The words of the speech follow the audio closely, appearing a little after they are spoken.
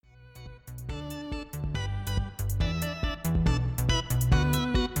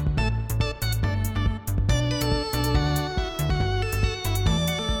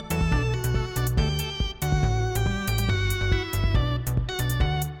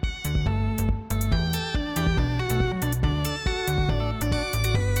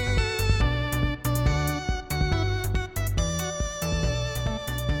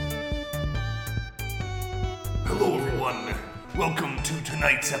Welcome to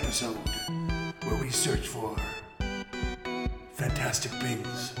tonight's episode, where we search for fantastic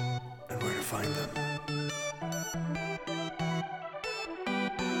things and where to find them.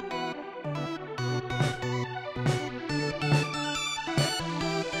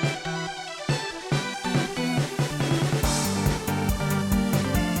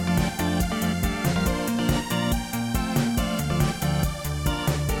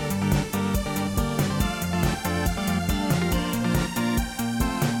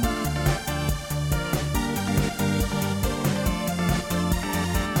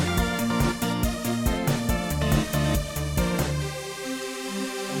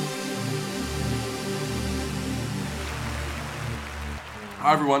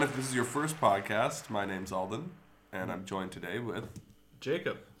 Hi everyone, if this is your first podcast, my name's Alden, and I'm joined today with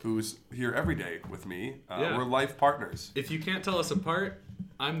Jacob, who's here every day with me. Yeah. We're life partners. if you can't tell us apart,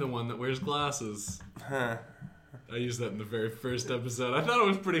 I'm the one that wears glasses. I used that in the very first episode. I thought it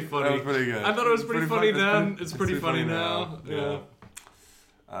was pretty funny. That was pretty good. I thought it was pretty funny then. It's pretty funny now.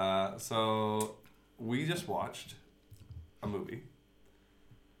 Yeah. So we just watched a movie.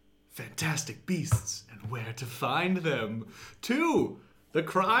 Fantastic Beasts and Where to Find Them. 2. The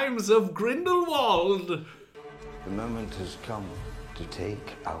Crimes of Grindelwald. The moment has come to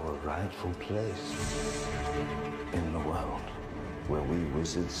take our rightful place in the world where we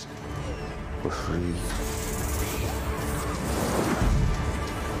wizards were free.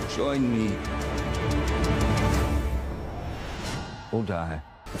 Join me or die.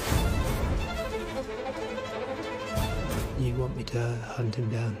 You want me to hunt him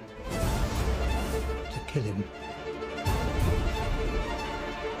down? To kill him?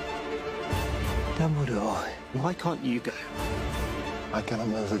 Dumbledore, why can't you go? I cannot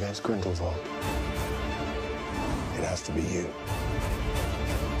move against Grindelwald. It has to be you.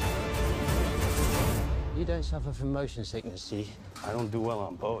 You don't suffer from motion sickness, do you? I don't do well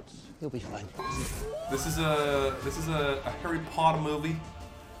on boats. You'll be fine. This is a Harry Potter movie.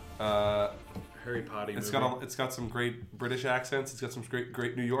 Harry Potter movie. It's got some great British accents. It's got some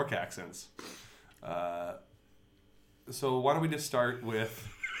great New York accents. So why don't we just start with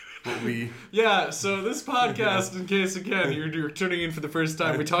what we... Yeah, so this podcast, in case, again, you're tuning in for the first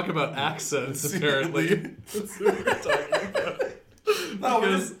time, we talk about accents, apparently. That's what we're talking about. No,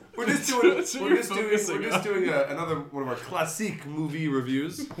 we're just doing another one of our classic movie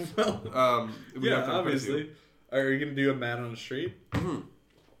reviews. Yeah, obviously. Are you going to do a man on the street? I'm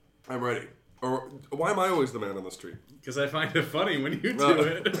ready. Or why am I always the man on the street? Because I find it funny when you do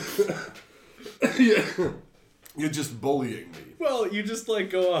it. Yeah. You're just bullying me. Well, you just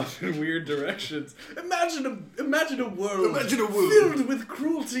go off in weird directions. Imagine a world filled with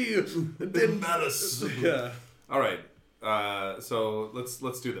cruelty and malice. Yeah. All right. So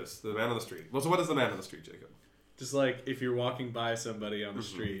let's do this. The man on the street. Well, so what is the man on the street, Jacob? Just if you're walking by somebody on the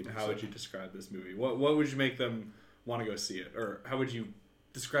street, how would you describe this movie? What would you make them want to go see it, or how would you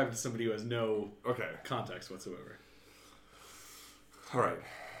describe it to somebody who has no context whatsoever? All right.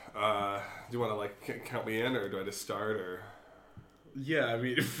 Do you want to count me in, or do I just start, or? Yeah, I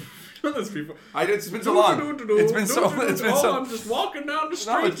mean, those people. It's been so long. It's been so. I'm just walking down the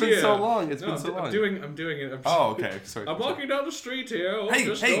street. No, it's been here. so long. It's been so long. I'm doing it. Okay. Sorry. I'm walking down the street here. What?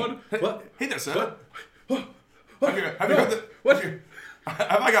 Hey there, sir. What? Have you heard the? What?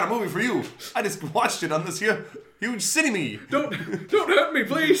 Have I got a movie for you? I just watched it on this here huge cinema. Don't hurt me,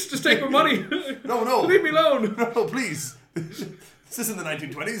 please. Just take my money. No. Leave me alone. No, please. This isn't the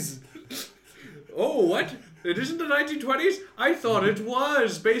 1920s. Oh, what? It isn't the 1920s? I thought it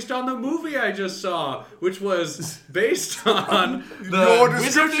was, based on the movie I just saw, which was based on the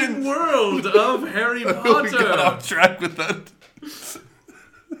wizarding world of Harry Potter. We got off track with that.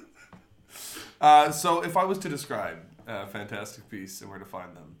 So if I was to describe Fantastic Beasts and Where to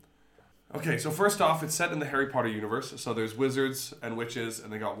Find Them. Okay, so first off, it's set in the Harry Potter universe. So there's wizards and witches,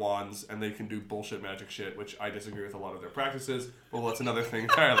 and they got wands, and they can do bullshit magic shit, which I disagree with a lot of their practices. Well, that's another thing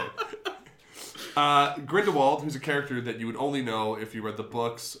entirely. Grindelwald, who's a character that you would only know if you read the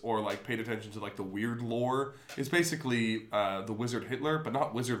books or paid attention to the weird lore, is basically the wizard Hitler, but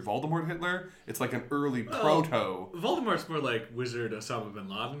not wizard Voldemort Hitler. It's an early proto. Voldemort's more like wizard Osama bin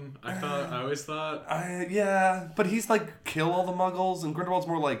Laden. I always thought. Yeah, but he's kill all the Muggles, and Grindelwald's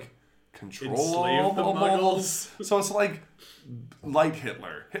more control enslave all the Muggles. So it's light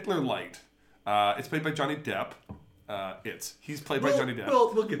Hitler light. It's played by Johnny Depp. He's played by Johnny Depp.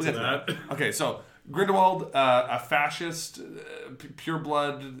 We'll get to that. Okay, so Grindelwald, a fascist,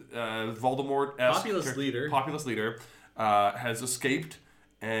 pure-blood, Voldemort-esque populist leader, has escaped,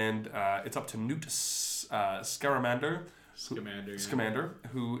 and it's up to Newt Scamander,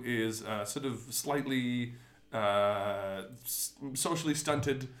 who is sort of slightly socially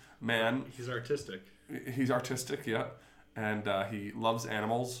stunted man. He's artistic. He's artistic, yeah, and he loves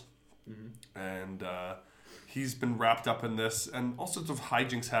animals, and he's been wrapped up in this, and all sorts of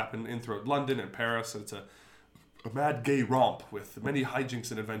hijinks happen in throughout London and Paris. And it's a mad gay romp with many hijinks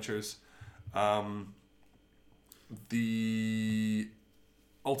and adventures. The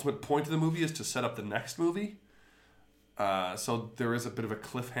ultimate point of the movie is to set up the next movie. So there is a bit of a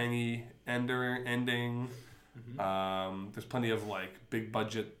cliffhangy ending. There's plenty of like big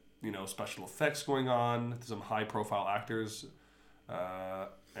budget, special effects going on. Some high profile actors,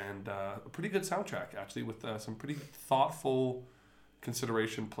 and a pretty good soundtrack actually, with some pretty thoughtful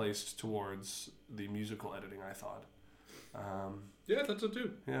consideration placed towards the musical editing, I thought. Yeah, that's it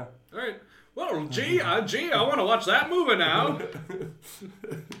too. Yeah. All right. Well, gee, I want to watch that movie now.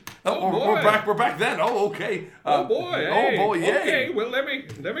 We're back then. Oh, okay. Oh boy. Hey. Oh boy. Yay. Okay. Well, let me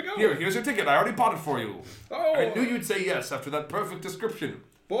go. Here's your ticket. I already bought it for you. Oh. I knew you'd say yes after that perfect description.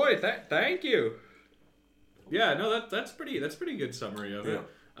 Boy, thank you. Yeah. No, that's pretty good summary of it.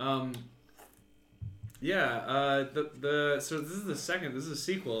 Yeah. So this is the second. This is a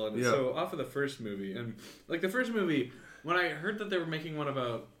sequel, and so off of the first movie, and like the first movie, when I heard that they were making one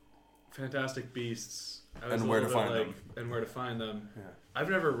about Fantastic Beasts, I was and where to find them. Yeah. I've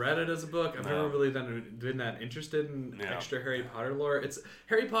never read it as a book. I've never really been that interested in extra Harry Potter lore.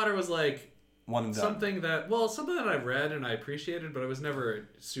 Harry Potter was like one and done. something that I read and I appreciated, but I was never a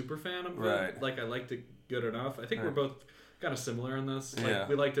super fan of it. Like I liked it good enough. I think we're both kind of similar in this. Like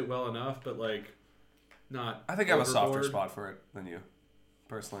we liked it well enough, but like not. I think I have a softer spot for it than you,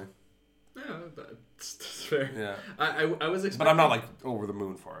 personally. Yeah, that's fair. Yeah, I was expecting, but I'm not like over the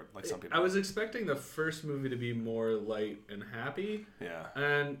moon for it like some people. I was expecting the first movie to be more light and happy. Yeah,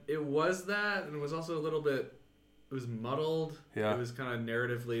 and it was that, and it was also a little bit. It was muddled. Yeah, it was kind of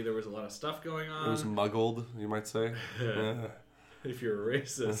narratively. There was a lot of stuff going on. It was muggled, you might say. Yeah. If you're a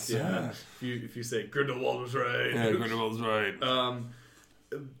racist, yeah. If you say Grindelwald was right. Yeah, Grindelwald was right.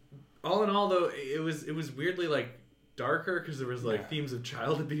 All in all, though, it was weirdly like darker because there was like themes of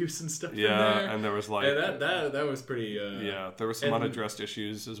child abuse and stuff in there. And there was like that was pretty there was some unaddressed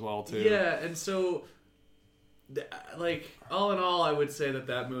issues as well too. Yeah, and so like all in all, I would say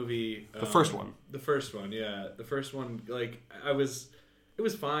that movie, the first one, like it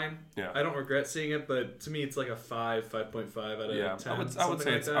was fine. Yeah, I don't regret seeing it, but to me, it's like a 5.5 out of 10. I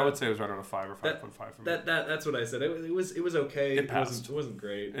would say it was right around a 5 or 5.5 for me. That's what I said. It was okay. It passed. It wasn't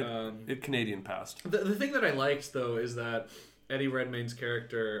great. It Canadian passed. The thing that I liked though is that Eddie Redmayne's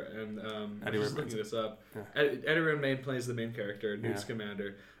character, and I'm just looking this up. Yeah. Eddie Redmayne plays the main character, Newt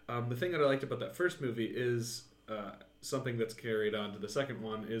Scamander. The thing that I liked about that first movie is something that's carried on to the second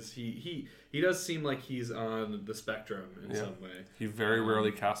one is he does seem like he's on the spectrum in some way. He very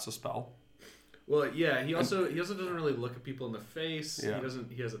rarely casts a spell. Well, yeah, he also doesn't really look at people in the face. Yeah.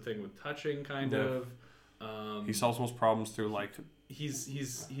 He has a thing with touching kind of. He solves most problems through like he's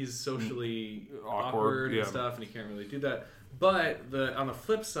socially awkward and stuff, and he can't really do that. But on the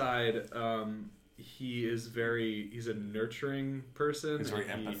flip side, he's a nurturing person. He's very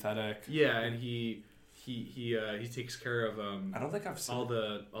empathetic. Yeah, and he takes care of I don't think I've seen all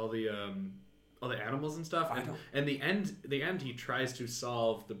the animals and stuff. And the end he tries to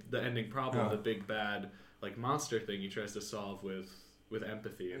solve the ending problem, the big bad like monster thing. He tries to solve with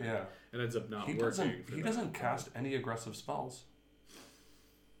empathy, and it ends up not working. He doesn't cast any aggressive spells.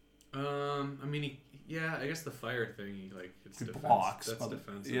 I mean, I guess the fire thing, it's he defense. Blocks. That's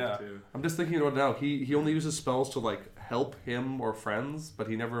defensive too. I'm just thinking about it now. He only uses spells to like help him or friends, but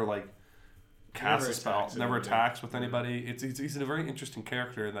he never like casts a spell. Never attacks with anybody. He's a very interesting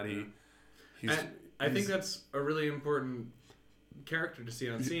character in that I think that's a really important character to see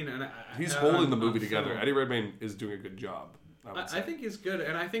on scene, and he's holding the movie together. Eddie Redmayne is doing a good job. I think he's good,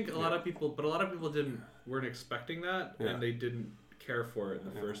 and I think a lot of people weren't expecting that, and they didn't care for it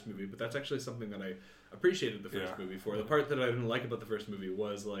in the first movie. But that's actually something that I appreciated the first movie for. The part that I didn't like about the first movie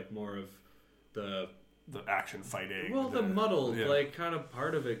was like more of the action fighting. Well, the muddled like kind of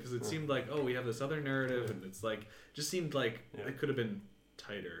part of it, because it seemed like we have this other narrative, and it's like just seemed like it could have been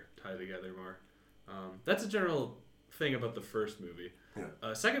tied together more. That's a general thing about the first movie.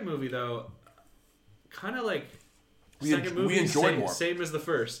 Second movie though, kind of like we enjoyed more. Same as the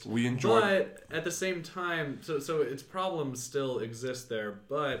first. We enjoyed, but at the same time, so its problems still exist there.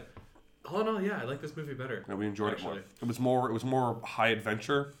 But all in all, I like this movie better. Yeah, we enjoyed it more. It was more high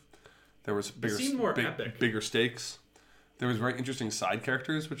adventure. There was bigger stakes. There was very interesting side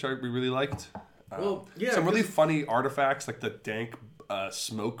characters, which we really liked. Some really funny artifacts, like the dank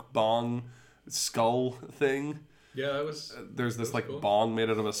smoke bong skull thing. Yeah, that was. There's this like cool. bong made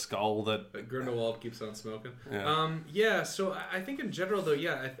out of a skull that. Grindelwald keeps on smoking. Yeah. So I think in general though,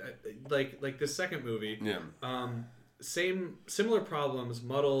 I like the second movie. Yeah. Similar problems,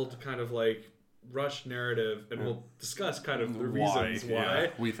 muddled, kind of like rushed narrative, and we'll discuss kind of the reasons why. Yeah,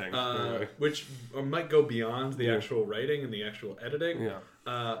 we think. Which might go beyond the actual writing and the actual editing. Yeah.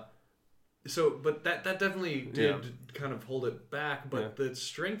 But that definitely did kind of hold it back. But the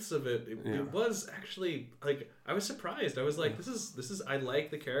strengths of it was actually like I was surprised. I was like, this is I like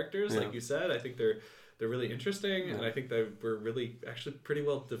the characters, like you said. I think they're really interesting, and I think they were really actually pretty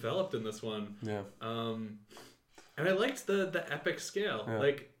well developed in this one. Yeah. And I liked the epic scale. Yeah.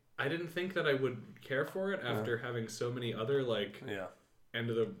 Like I didn't think that I would care for it after having so many other like end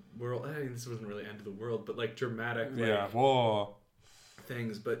of the world. I mean, this wasn't really end of the world, but like dramatic. Like, Whoa.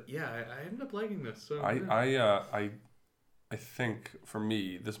 Things, but I ended up liking this. So I think for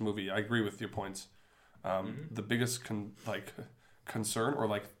me, this movie, I agree with your points. The biggest concern or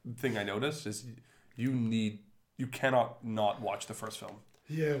like thing I noticed is you cannot not watch the first film.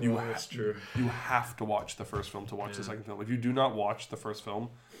 Yeah, that's true. You have to watch the first film to watch the second film. If you do not watch the first film,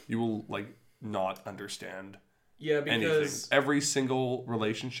 you will like not understand. Yeah, because anything. Every single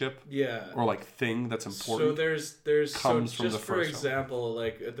relationship, or like thing that's important. So there's comes so from just the for first example,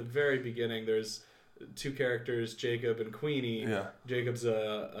 like at the very beginning, there's two characters, Jacob and Queenie. Yeah. Jacob's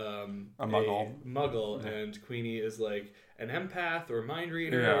a muggle, and Queenie is like an empath or mind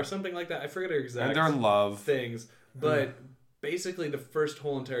reader or something like that. I forget her exact. And they're in love. Things, but. Basically, the first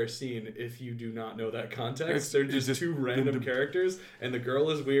whole entire scene, if you do not know that context, they're just two random characters, and the girl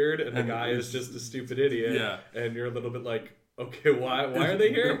is weird, and the guy is just a stupid idiot. Yeah. And you're a little bit like, okay, why are they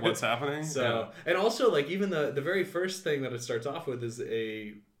here? What's happening? So, and also, like, even the very first thing that it starts off with is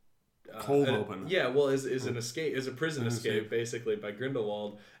a cold open. Yeah, well, is an escape, is a prison escape, basically, by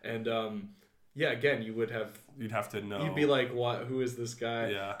Grindelwald. And, again, you'd have to know. You'd be like, what? Who is this guy?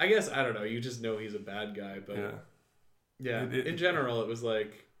 Yeah. I guess, I don't know, you just know he's a bad guy, but... Yeah, in general, it was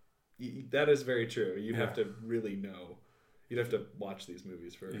like, that is very true. You'd have to really know. You'd have to watch these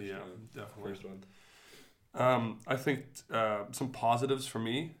movies first. Yeah, definitely. First one. I think some positives for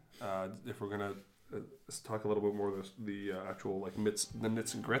me, if we're going to talk a little bit more of the actual like the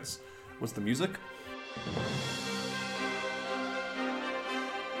nits and grits, was the music.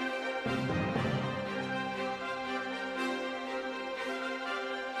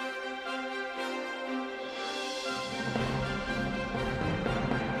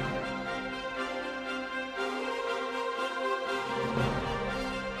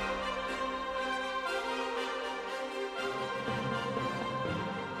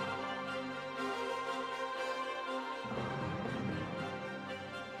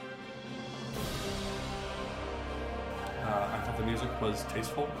 The music was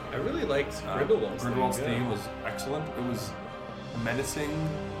tasteful. I really liked Grindelwald's theme was excellent. It was menacing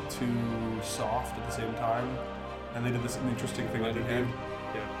to soft at the same time, and they did this interesting thing at the end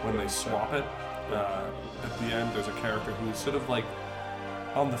when they swap it. At the end, there's a character who's sort of like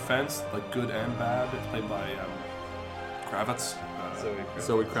on the fence, like good and bad. It's played by Kravitz,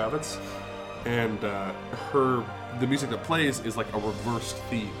 Zoe Kravitz, and the music that plays is like a reversed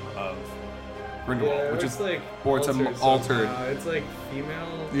theme of Grindelwald, which is like it's altered. It's like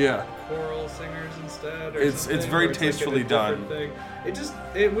female choral singers instead. Or it's very tastefully done.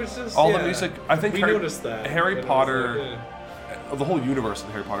 It was just all the music. I think we noticed that Harry Potter, the whole universe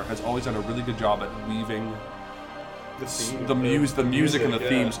of Harry Potter has always done a really good job at weaving the music and the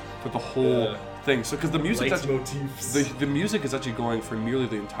themes through the whole thing. So because the music the music is actually going for nearly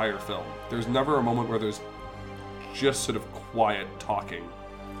the entire film. There's never a moment where there's just sort of quiet talking.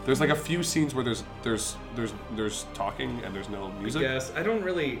 There's like a few scenes where there's talking and there's no music. Yes, I don't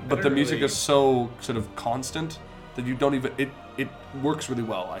really. But the music is so sort of constant that you don't even. It works really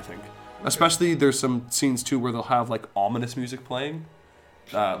well, I think. Okay. Especially there's some scenes too where they'll have like ominous music playing,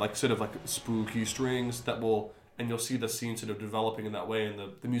 like sort of like spooky strings that will, and you'll see the scene sort of developing in that way, and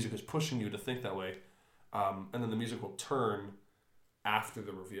the music is pushing you to think that way, and then the music will turn after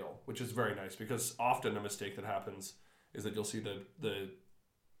the reveal, which is very nice because often a mistake that happens is that you'll see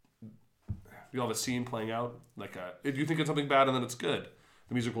you'll have a scene playing out, like if you think it's something bad and then it's good,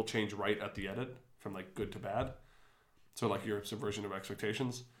 the music will change right at the edit from like good to bad. So like your subversion of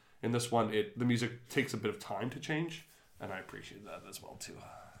expectations. In this one, the music takes a bit of time to change, and I appreciate that as well too.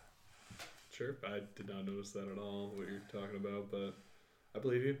 Sure, I did not notice that at all, what you're talking about, but I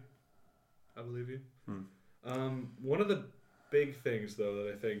believe you. One of the big things though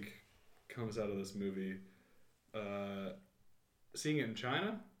that I think comes out of this movie, seeing it in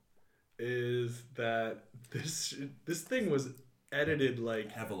China, is that this thing was edited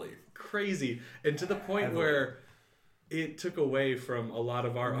like heavily, crazy, and to the point where it took away from a lot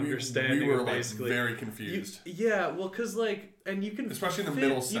of our understanding. We were of basically very confused. Well, because and you can especially in the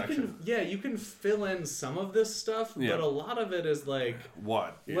middle section. You can fill in some of this stuff, but a lot of it is like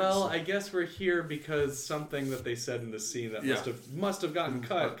what? Well, I guess we're here because something that they said in the scene that must have gotten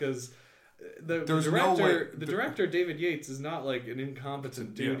cut because. The director David Yates is not like an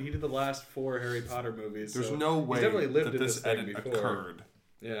incompetent dude. He did the last 4 Harry Potter movies. There's no way he's definitely lived that in this edit before. occurred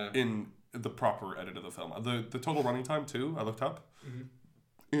in the proper edit of the film. The total running time too, I looked up.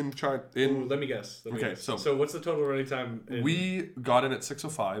 In China. Let me guess. So what's the total running time? We got in at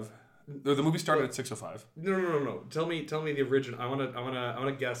 6:05. The movie started at 6:05. No. Tell me the original. I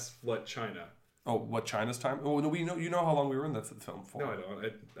wanna guess what China. Oh, what China's time? Oh no, you know how long we were in the film for. No, I don't.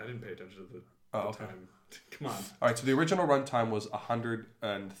 I didn't pay attention to the time. Come on. All right, so the original runtime was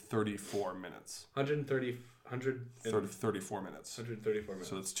 134 minutes. 134 minutes. 134 minutes.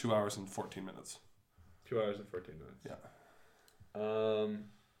 So that's 2 hours and 14 minutes. 2 hours and 14 minutes. Yeah.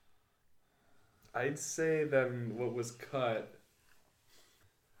 I'd say then what was cut.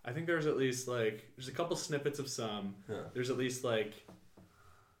 I think there's at least there's a couple snippets of some. Yeah. There's at least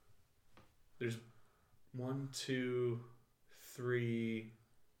there's 1, 2, 3,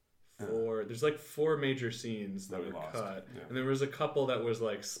 4. There's 4 major scenes that were cut, and there was a couple that was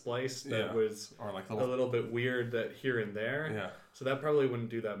spliced that was or a little bit weird that here and there. Yeah. So that probably wouldn't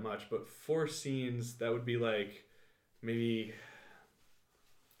do that much, but 4 scenes that would be maybe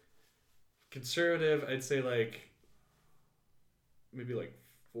conservative. I'd say maybe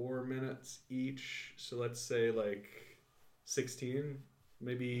 4 minutes each. So let's say 16,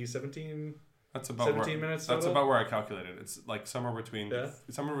 maybe 17. That's about 17 minutes. That's about where I calculated. It's somewhere between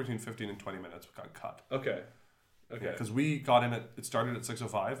 15 and 20 minutes got cut. Okay. Because we got in it started at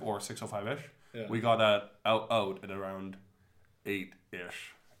 6:05 or 6:05ish. Yeah. We got out at around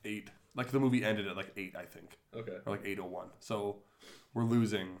 8ish. 8. The movie ended at 8, I think. Okay. Or 8:01. So we're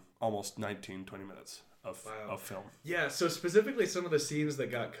losing almost 19, 20 minutes of film. Yeah. So specifically, some of the scenes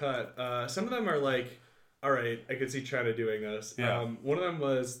that got cut. Some of them are all right, I could see China doing this. Yeah. One of them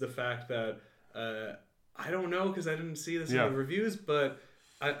was the fact that. I don't know because I didn't see this in the reviews, but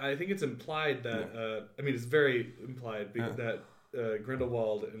I think it's implied that it's very implied that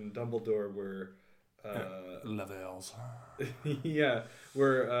Grindelwald and Dumbledore were Levels.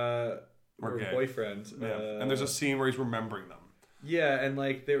 were boyfriends. And there's a scene where he's remembering them. Yeah, and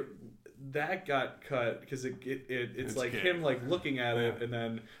that got cut because it's gay. him looking at it and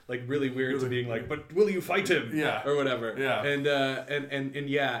then really weird to being but will you fight him or whatever and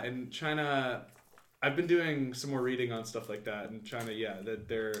China. I've been doing some more reading on stuff like that in China. That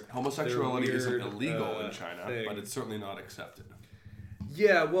their homosexuality weird, isn't illegal in China, thing. but it's certainly not accepted.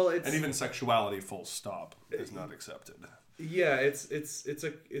 Yeah, well, it's and even sexuality, full stop, is not accepted. Yeah, there's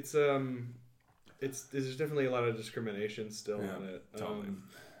definitely a lot of discrimination still on it. Totally.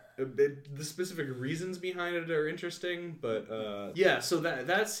 The specific reasons behind it are interesting, but so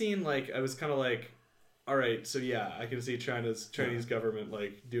that scene, I was kind of all right, so I can see Chinese government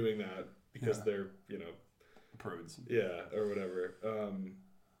doing that because they're prudes, or whatever.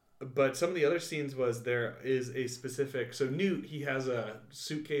 But some of the other scenes was there is a specific. So Newt, he has a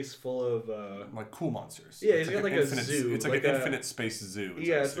suitcase full of cool monsters. Yeah, he's got a zoo. It's an infinite space zoo.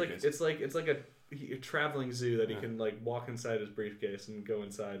 It's like a traveling zoo that he can walk inside his briefcase and go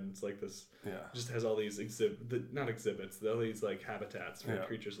inside, and it's this. Yeah. Just has all these not exhibits, all these habitats for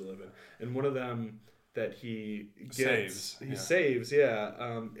creatures to live in, and one of them that he saves is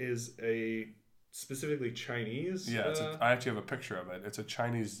a specifically Chinese. Yeah, I actually have a picture of it. It's a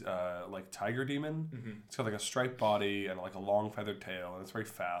Chinese tiger demon. Mm-hmm. It's got a striped body and a long feathered tail, and it's very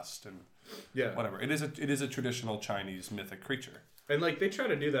fast and whatever. It is a traditional Chinese mythic creature. And they try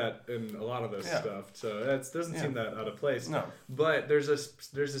to do that in a lot of this stuff, so that doesn't seem that out of place. No, but there's a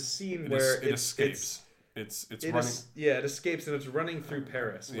scene where it escapes. It escapes and it's running through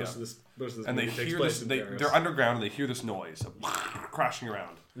Paris. Most of this and movie takes place in Paris. They're underground and they hear this noise crashing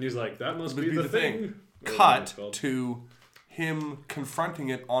around. And he's like, "That must be the thing." Cut to him confronting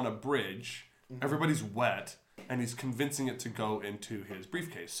it on a bridge. Mm-hmm. Everybody's wet, and he's convincing it to go into his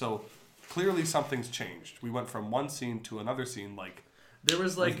briefcase. So clearly something's changed. We went from one scene to another scene there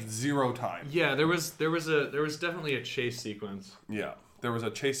was zero time. Yeah, there was definitely a chase sequence. Yeah. There was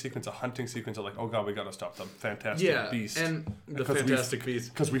a chase sequence, a hunting sequence of oh god, we gotta stop the Fantastic Beast. And the Fantastic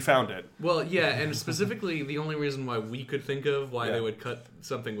Beast. Because we found it. Well, yeah, and specifically the only reason why we could think of why they would cut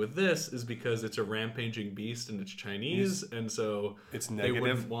something with this is because it's a rampaging beast and it's Chinese, and so it's negative. They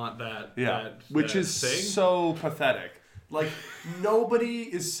wouldn't want that. Which is thing. So pathetic. No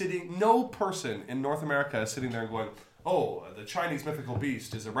person in North America is sitting there and going, the Chinese mythical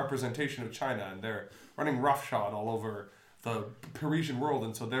beast is a representation of China, and they're running roughshod all over the Parisian world,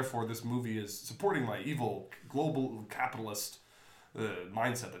 and so therefore this movie is supporting my evil global capitalist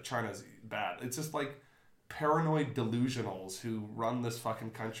mindset that China's bad. It's just like paranoid delusionals who run this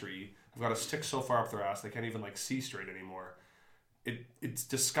fucking country have got a stick so far up their ass they can't even like see straight anymore. It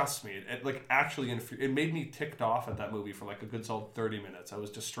disgusts me. It like actually it made me ticked off at that movie for like a good solid 30 minutes. I was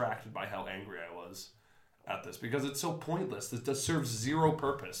distracted by how angry I was at this because it's so pointless. This serves zero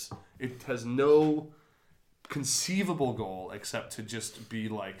purpose. It has no conceivable goal except to just be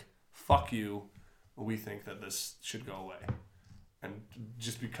like, fuck you, we think that this should go away. And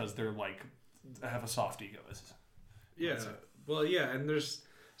just because they're like have a soft ego. Well, yeah, and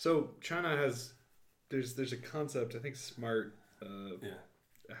China has there's a concept, I think Smart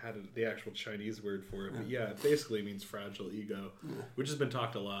had the actual Chinese word for it, but it basically means fragile ego, which has been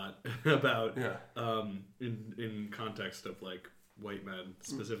talked a lot about in context of like white men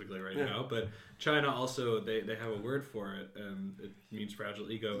specifically now. But China also they have a word for it, and it means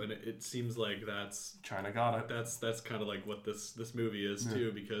fragile ego, and it seems like that's China got it. That's kind of like what this movie is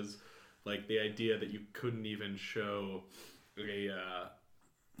too, because like the idea that you couldn't even show a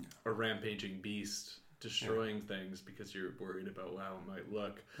rampaging beast destroying things because you're worried about how it might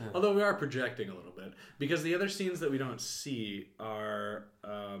look. Although we are projecting a little bit, because the other scenes that we don't see are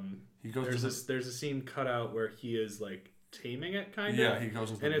there's a scene cut out where he is like taming it kind of. Yeah, he goes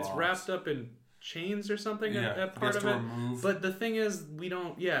into and the it's box. wrapped up in chains or something at part of it. But the thing is, we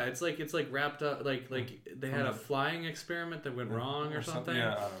don't. Yeah, it's like wrapped up like they had a flying experiment that went wrong or something.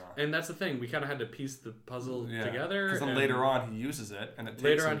 Yeah, I don't know. And that's the thing. We kind of had to piece the puzzle together. Because then later on he uses it, and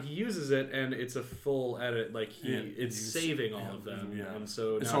he uses it, and it's a full edit. Like it's saving all of them. Yeah. And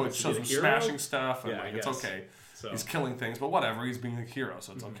so it shows him smashing stuff, and it's okay. So he's killing things, but whatever. He's being a hero,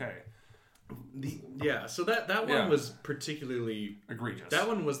 so it's okay. So that one was particularly egregious. That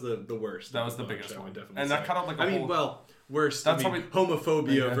one was the worst. That was the biggest one, definitely. And that cut out like worst.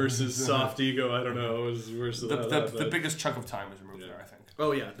 Homophobia versus soft ego. I don't know. It was worse than the biggest chunk of time was removed there, I think.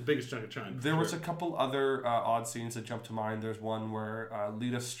 Oh yeah, the biggest chunk of time. There was a couple other odd scenes that jumped to mind. There's one where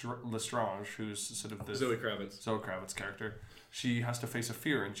Lita Lestrange, who's sort of the Zoe Kravitz character, she has to face a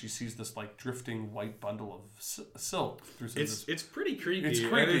fear, and she sees this like drifting white bundle of silk through. It's pretty creepy. It's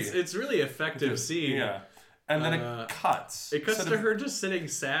creepy. It's really effective scene. Yeah. And then it cuts. It cuts to her just sitting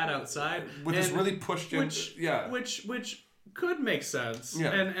sad outside, which is really pushed in. Which could make sense.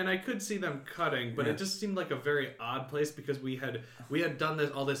 Yeah. And I could see them cutting, but it just seemed like a very odd place because we had done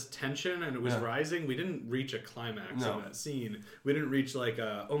all this tension and it was rising. We didn't reach a climax in that scene. We didn't reach like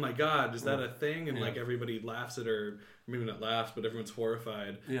oh my god, is that a thing? And like everybody laughs at her. Maybe not laughs, but everyone's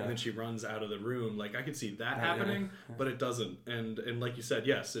horrified. Yeah. And then she runs out of the room. Like I could see that happening, but it doesn't. And like you said,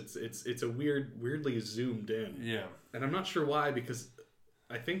 yes, it's a weirdly zoomed in. Yeah. And I'm not sure why, because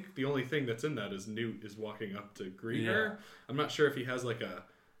I think the only thing that's in that is Newt is walking up to greet her. I'm not sure if he has like a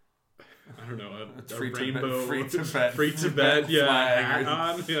rainbow free Tibet hat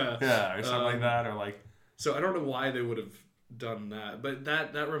on. Or something like that, or like. So I don't know why they would have done that, but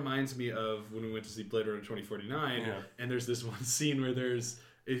that reminds me of when we went to see Blade Runner 2049, and there's this one scene where there's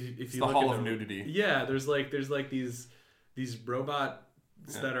if you the look Hall at of Nudity. Yeah, there's like these robots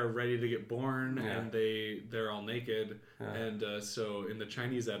that are ready to get born, and they're all naked, and so in the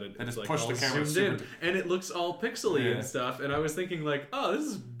Chinese edit, it's like all zoomed in, and it looks all pixely and stuff. And I was thinking like, oh, this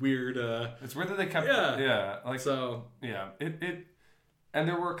is weird. It's weird that they kept it. And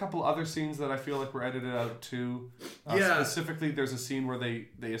there were a couple other scenes that I feel like were edited out too. Specifically, there's a scene where they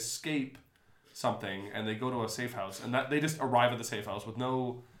escape something and they go to a safe house, and that they just arrive at the safe house with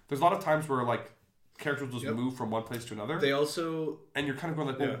no. There's a lot of times where like characters just move from one place to another. They also and you're kind of going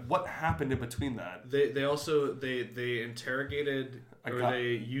like, well, what happened in between that? They also interrogated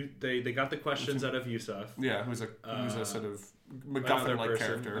they got the questions out of Yusuf. Yeah, who's a sort of MacGuffin-like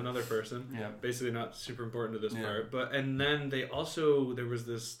character. Another person. Yeah. Basically not super important to this part. And then there was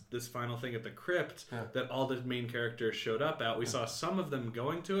this final thing at the crypt that all the main characters showed up at. We saw some of them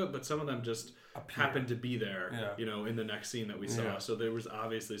going to it, but some of them just happened to be there, in the next scene that we saw. So there was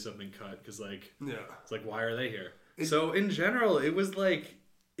obviously something cut because it's like, why are they here? So in general, it was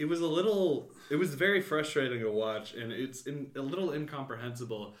very frustrating to watch, and it's a little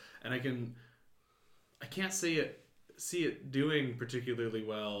incomprehensible, and I can't see it doing particularly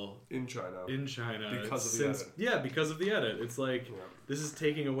well in China because of the edit. It's like this is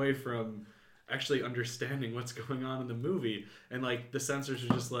taking away from actually understanding what's going on in the movie, and like the censors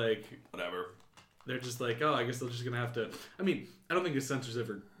are just like whatever. They're just like, oh, I guess they're just gonna have to. I mean, I don't think the censors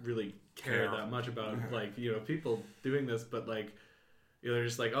ever really care that much about like people doing this, but like they're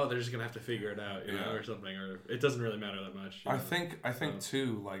just like, oh, they're just gonna have to figure it out, you know, or something, or it doesn't really matter that much. I think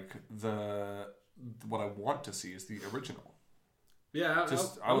too, like what I want to see is the original. Yeah,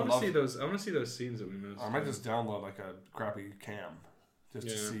 I want to see those. I want to see those scenes that we missed. I might just download like a crappy cam, just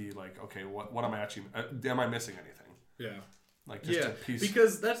to see like, okay, what am I actually? Am I missing anything? Yeah. Like just a piece.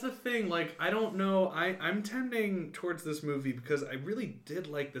 Because that's the thing. Like, I don't know. I'm tending towards this movie because I really did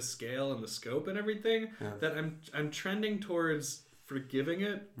like the scale and the scope and everything. Yeah. That I'm trending towards forgiving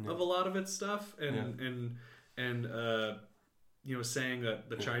it of a lot of its stuff and you know, saying that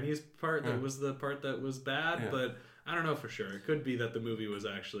the Chinese part that was the part that was bad, but. I don't know for sure. It could be that the movie was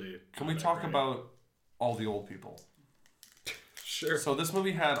actually... Can we talk about all the old people? Sure. So this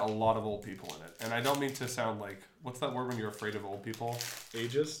movie had a lot of old people in it. And I don't mean to sound like... What's that word when you're afraid of old people?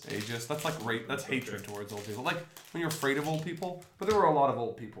 Ageist? Ageist. That's like that's hatred towards old people. Like when you're afraid of old people. But there were a lot of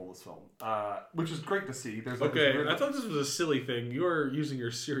old people in this film. Which is great to see. There's like I thought this was a silly thing. You're using your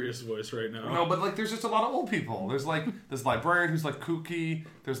serious voice right now. No, but like there's just a lot of old people. There's like this librarian who's like kooky.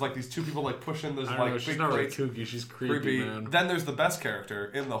 There's like these two people like pushing this like she's big not really kooky. She's creepy, man. Then there's the best character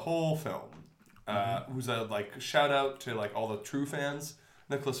in the whole film. Who's a like shout out to like all the true fans.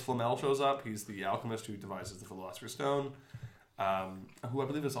 Nicholas Flamel shows up. He's the alchemist who devises the Philosopher's Stone, who I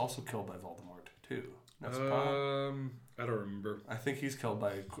believe is also killed by Voldemort too. I don't remember. I think he's killed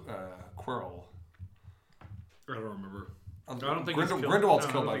by Quirrell. I don't remember. I don't think Grindelwald's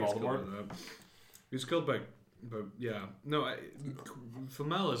killed by Voldemort. He's killed by yeah. No,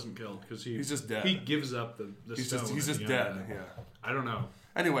 Flamel isn't killed because he's just dead. He gives up the stone. He's just dead. Yeah. I don't know.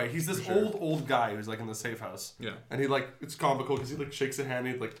 Anyway, he's this old guy who's like in the safe house. Yeah. And he like, it's comical because he like shakes a hand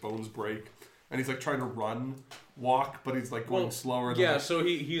and like bones break. And he's like trying to walk, but he's like going slower than so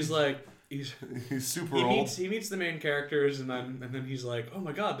he's like, he's super old. He meets the main characters and then he's like, oh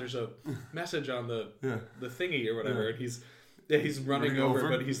my god, there's a message on the thingy or whatever. And he's running over,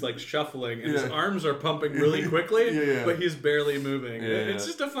 but he's like shuffling, and his arms are pumping really quickly, but he's barely moving. It's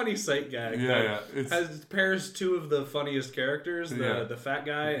just a funny sight gag. It pairs two of the funniest characters, the fat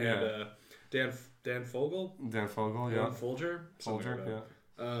guy and Dan Fogel. Dan Fogel, yeah. Folger,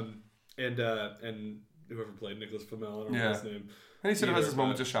 and whoever played Nicholas Flamel, I don't know his name. And he sort of has his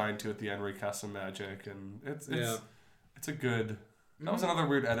moment to shine too at the end where he casts some magic, and it's a good. That was another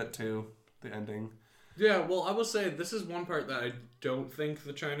weird edit too. The ending. Yeah, well, I will say this is one part that I don't think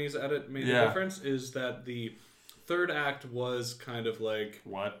the Chinese edit made a difference, is that the third act was kind of like...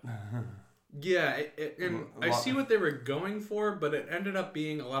 What? Yeah, and I see what they were going for, but it ended up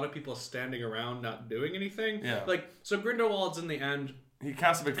being a lot of people standing around not doing anything. Yeah. Like, so Grindelwald's in the end... He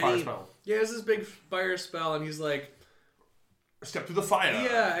casts a big fire spell. Yeah, he has this big fire spell, and he's like... Step through the fire.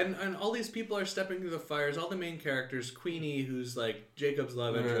 Yeah, and all these people are stepping through the fires. All the main characters, Queenie, who's like Jacob's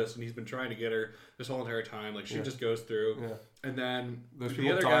love interest, and he's been trying to get her this whole entire time. Like she just goes through. Yeah. And then there's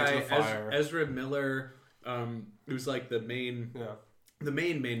the other guy, Ezra Miller, who's like the main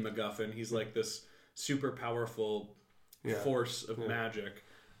MacGuffin. He's like this super powerful force of magic.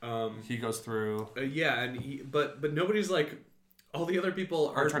 He goes through. But nobody's like. All the other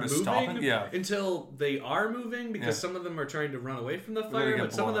people are trying to stop it, until they are moving because some of them are trying to run away from the fire,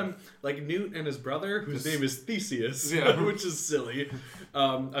 but some of them, like Newt and his brother, whose name is Theseus, which is silly.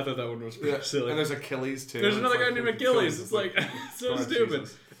 I thought that one was pretty silly. And there's Achilles too. There's another guy named Achilles. It's like so stupid.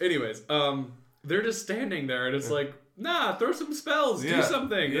 Jesus. Anyways, they're just standing there, and it's like, nah, throw some spells, do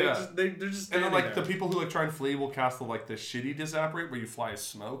something. Yeah. They're just standing and then like there. the people who like try and flee will cast the like the shitty disapparate where you fly as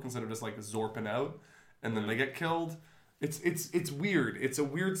smoke instead of just like zorping out, and then they get killed. It's weird. It's a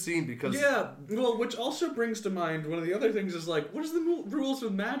weird scene because which also brings to mind one of the other things is like, what is the rules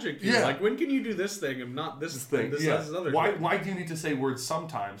with magic here? Like, when can you do this thing and not this thing? This other why thing? Why do you need to say words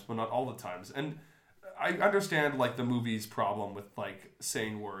sometimes but not all the times? And I understand like the movie's problem with like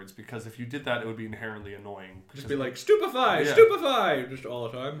saying words, because if you did that it would be inherently annoying. Just be like stupefy just all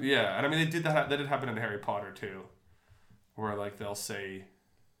the time. Yeah, and I mean they did that. That did happen in Harry Potter too, where like they'll say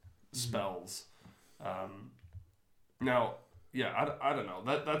spells. Now, I don't know.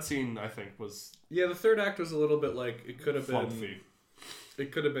 That scene I think was the third act was a little bit like it could have been.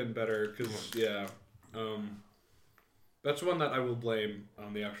 It could have been better because that's one that I will blame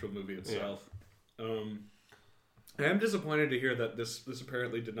on the actual movie itself. I am disappointed to hear that this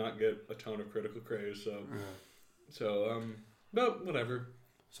apparently did not get a ton of critical praise. But whatever.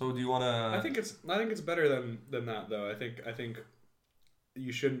 So do you want to? I think it's better than that though. I think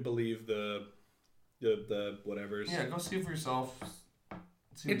you shouldn't believe the whatevers. Yeah, go see it for yourself.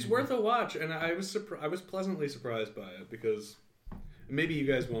 It's worth a watch, and I was pleasantly surprised by it because maybe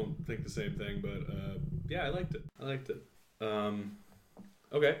you guys won't think the same thing, but I liked it.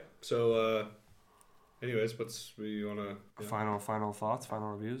 Okay, so Anyways, you wanna? Yeah. Final thoughts, final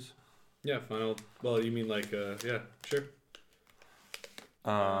reviews. Yeah, final. Well, you mean like yeah, sure.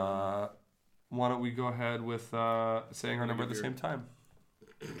 Why don't we go ahead with saying our number at the same time?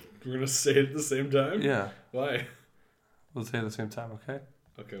 We're gonna say it at the same time. Yeah. Why? We'll say it at the same time, okay?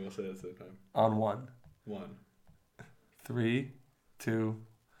 Okay, we'll say it at the same time. On 1. 3, 2,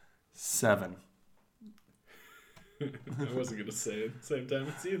 7. I wasn't gonna say it at the same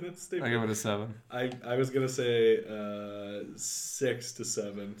time. See, that's stupid. I give it a 7. I was gonna say 6 to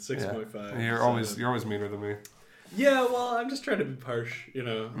 7, 6.5. Yeah. You're always meaner than me. Yeah, well, I'm just trying to be harsh,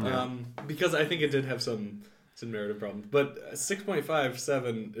 because I think it did have some narrative problems. But 6.5,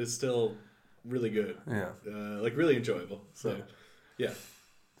 7 is still really good. Yeah. Like really enjoyable. So, yeah.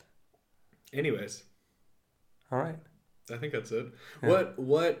 Anyways. All right. I think that's it. Yeah.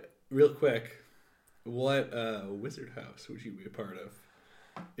 What real quick, what wizard house would you be a part of?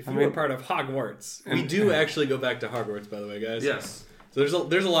 If you were a part of Hogwarts. We do actually go back to Hogwarts, by the way, guys. Yes. So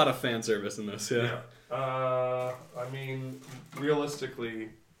there's a lot of fan service in this, yeah. I mean, realistically,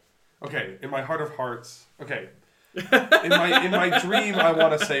 okay, in my heart of hearts, okay, in my dream, I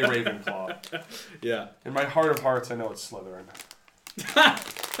want to say Ravenclaw. Yeah. In my heart of hearts, I know it's Slytherin.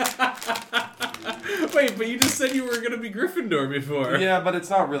 Wait, but you just said you were going to be Gryffindor before. Yeah, but it's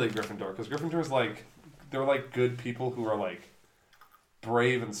not really Gryffindor, because Gryffindor's like, they're like good people who are like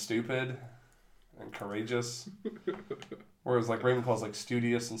brave and stupid and courageous. Whereas like Ravenclaw's like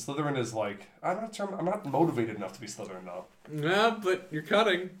studious, and Slytherin is like I'm not motivated enough to be Slytherin though. Yeah, but you're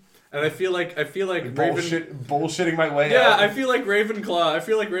cutting, and I feel like bullshitting my way out. Yeah, I feel like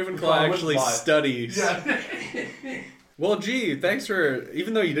Ravenclaw actually studies. Yeah. Well, gee, thanks for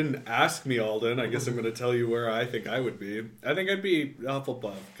even though you didn't ask me, Alden. I guess I'm going to tell you where I think I would be. I think I'd be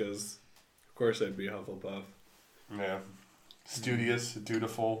Hufflepuff because, of course, I'd be Hufflepuff. Yeah, studious,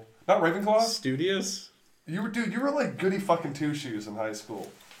 dutiful. Not Ravenclaw. Studious. You were like goody fucking two shoes in high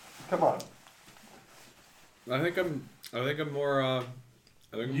school. Come on. I think I'm more.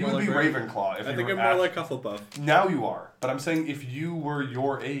 You would be Ravenclaw. I think I'm more like Hufflepuff. Now you are, but I'm saying if you were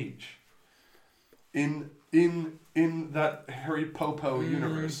your age, in that Harry Popo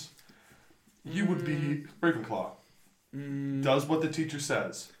universe, you would be Ravenclaw. Does what the teacher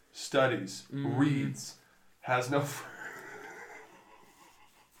says, studies, reads, has no.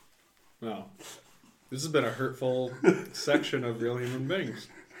 Wow. This has been a hurtful section of Real Human Beings.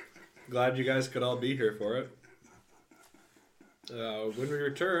 Glad you guys could all be here for it. When we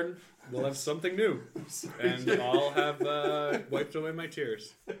return, we'll have something new. And I'll have wiped away my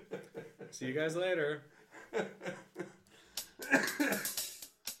tears. See you guys later.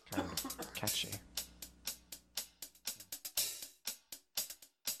 Catchy.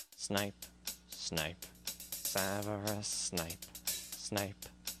 Snape, Snape, Severus Snape, Snape,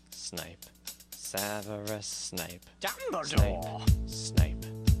 Snape. Severus Snape. Dumbledore. Snape.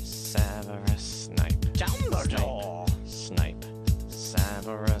 Severus Snape. Dumbledore. Snape.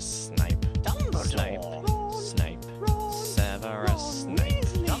 Severus Snape. Dumbledore. Snape. Severus Snape.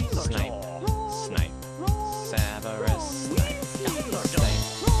 Dumbledore. Snape. Severus Snape. Dumbledore.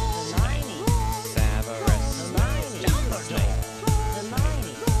 Severus Snape.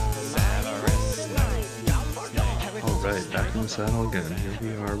 All right, back in the saddle again. Here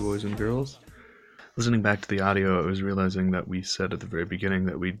we are, boys and girls. Listening back to the audio, I was realizing that we said at the very beginning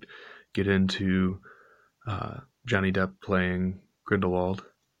that we'd get into Johnny Depp playing Grindelwald,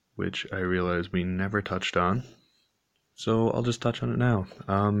 which I realized we never touched on. So I'll just touch on it now.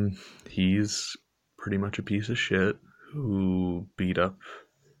 He's pretty much a piece of shit who beat up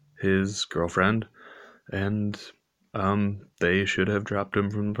his girlfriend, and they should have dropped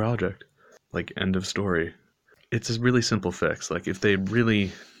him from the project. Like, end of story. It's a really simple fix. Like, if they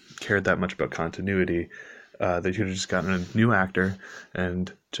really cared that much about continuity, they should have just gotten a new actor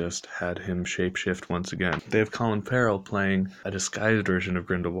and just had him shapeshift once again. They have Colin Farrell playing a disguised version of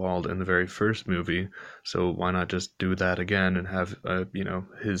Grindelwald in the very first movie, so why not just do that again and have,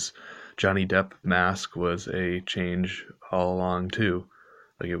 his Johnny Depp mask was a change all along too.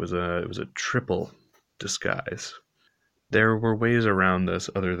 Like it was a triple disguise. There were ways around this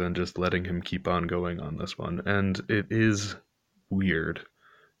other than just letting him keep on going on this one, and it is weird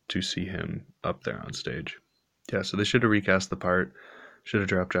to see him up there on stage. Yeah, so they should have recast the part, should have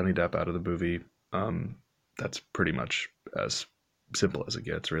dropped Johnny Depp out of the movie. That's pretty much as simple as it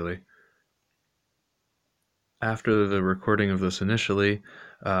gets, really. After the recording of this initially,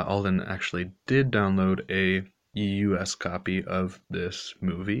 Alden actually did download a US copy of this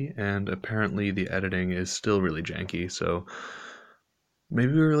movie, and apparently the editing is still really janky, so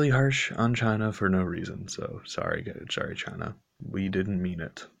maybe we're really harsh on China for no reason, so sorry China. We didn't mean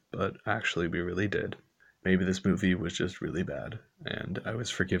it, but actually we really did. maybe this movie was just really bad, and I was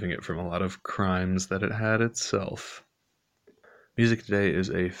forgiving it from a lot of crimes that it had itself. Music today is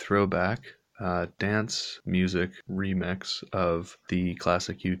a throwback dance music remix of the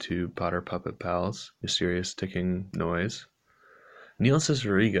classic YouTube Potter Puppet Pals, Mysterious Ticking Noise. Neil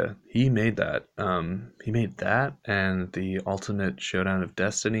Cicierega, he made that. He made that and the Ultimate Showdown of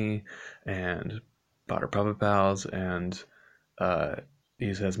Destiny and Potter Puppet Pals, and he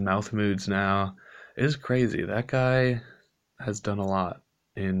has Mouth Moods now. It is crazy. That guy has done a lot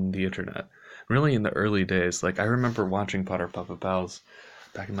in the internet. Really in the early days. Like, I remember watching Potter Puppet Pals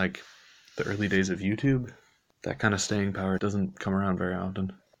back in like the early days of YouTube. That kind of staying power doesn't come around very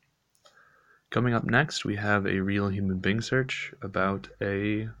often. Coming up next, we have a real human being search about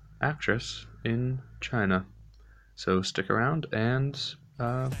a actress in China. So stick around and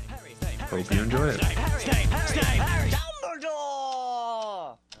hope you enjoy it.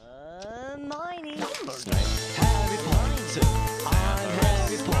 Dumbledore! Hermione. Harry Potter. I'm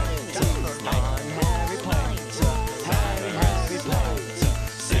Harry Potter. I'm Harry Potter. Harry Potter.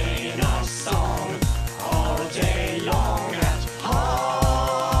 Singing a song all day long at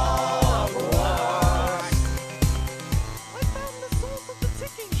Hogwarts. I found the source of the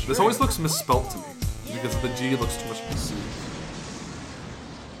ticking This string. always looks misspelt to me because the G looks too much C.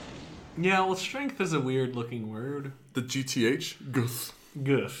 Yeah, well, strength is a weird looking word. The GTH? Guth.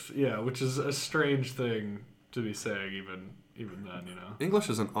 Guth, yeah, which is a strange thing to be saying even then, you know. English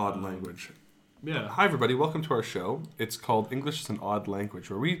is an odd language. Yeah. Hi, everybody. Welcome to our show. It's called English is an Odd Language,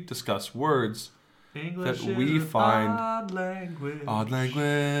 where we discuss words English that we is an find odd language. odd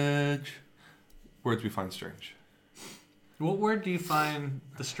language. Words we find strange. What word do you find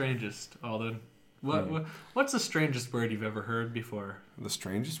the strangest, Alden? What's the strangest word you've ever heard before? The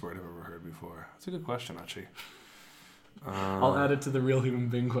strangest word I've ever heard before. That's a good question, actually. I'll add it to the real human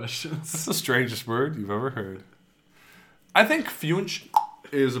being questions. What's the strangest word you've ever heard? I think "fuench"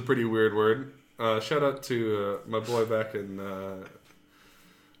 is a pretty weird word. Shout out to my boy back in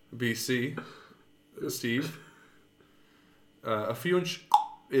BC, Steve. A "fuench"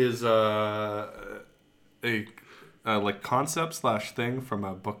 is a like concept / thing from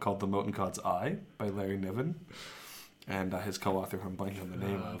a book called The Mote God's Eye by Larry Niven, and his co-author, who I'm blanking on the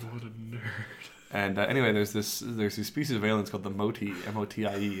name of. What a nerd. And anyway, there's these species of aliens called the Motie,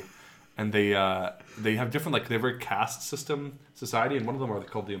 M-O-T-I-E, and they have different, like, they have a caste system society, and one of them are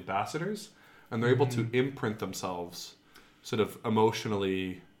called the ambassadors, and they're able to imprint themselves, sort of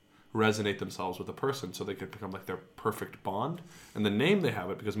emotionally resonate themselves with a person, so they could become like their perfect bond. And the name they have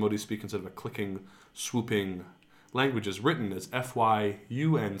it because Moties speak instead of a clicking, swooping language is written as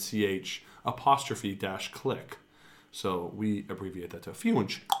FYUNCH''click. So we abbreviate that to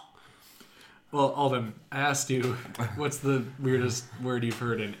 "fuench." Well, Alden, I asked you, what's the weirdest word you've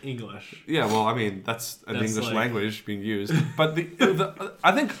heard in English? Yeah, well, I mean, that's an That's English like- language being used. But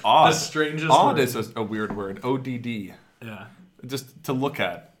I think odd. The strangest odd word. is a weird word. ODD. Yeah. Just to look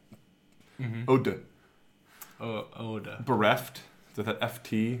at. Ode. Oda. Bereft. That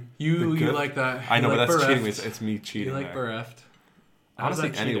FT. You the good. like that. I know, you but like that's bereft. cheating. It's me cheating. You like there. bereft. How's Honestly,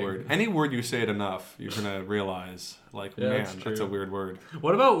 that any cheating? word. Any word you say it enough, you're going to realize, like, Yeah, man, that's that's a true. weird word.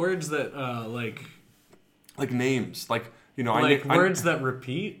 What about words that, like Like names. Like, you know, words that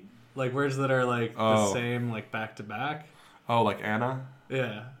repeat? Like words that are, like, the Oh. same, like, back to back? Oh, like Anna?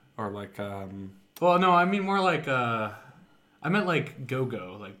 Yeah. Or like, Well, no, I mean more like, I meant like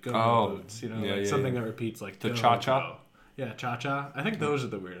go-go, like go-go Oh, boots, you know, yeah, like yeah, something yeah. that repeats, like The go, cha-cha? go. Yeah, cha-cha. I think those are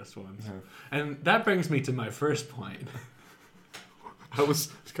the weirdest ones. And that brings me to my first point. I was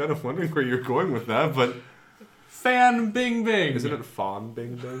kind of wondering where you're going with that, but Fan bing bing. isn't it Fawn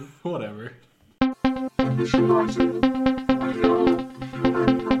Bing Bing? Whatever.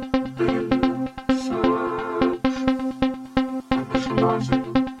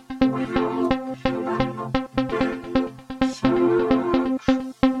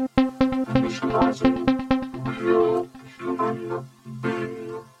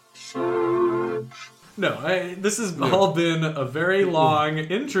 No, this has all been a very long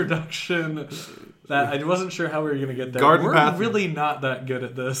introduction that I wasn't sure how we were going to get there. Garden We're path. really not that good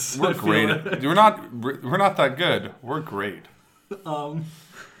at this. We're I feel great. like. We're not that good. We're great. This You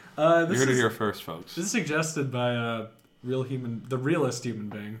heard it is, here first, folks. this is suggested by the realest human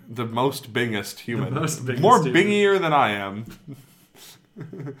being. The most bingest human. most bingest More human. bingier than I am.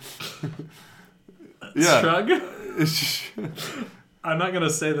 Yeah. Shrug. It's just, I'm not going to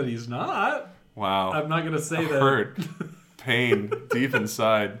say that he's not. wow. I'm not going to say that. Hurt. Pain deep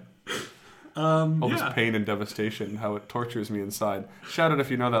inside. All this Yeah. pain and devastation, how it tortures me inside. Shout out if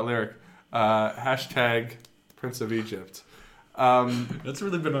you know that lyric. Hashtag Prince of Egypt. That's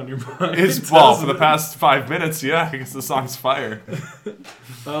really been on your mind. It's well for the past 5 minutes. Yeah, because the song's fire.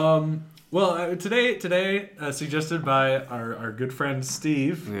 Well, today suggested by our good friend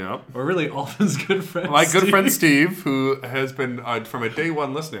Steve. Yeah. Or really Alden's good friend. My good friend Steve, who has been from a day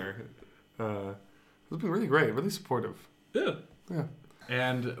one listener, has been really great, really supportive. Yeah. Yeah.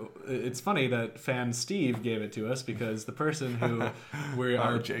 And it's funny that fan Steve gave it to us because the person who we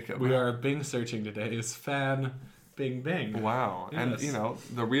are Bing searching today is fan Bing Bing. Wow. Yes. And you know,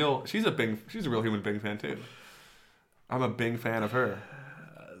 she's a real human Bing fan too. I'm a Bing fan of her.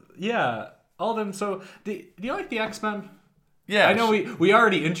 Yeah. Alden, so do you like the X-Men? Yeah. I know we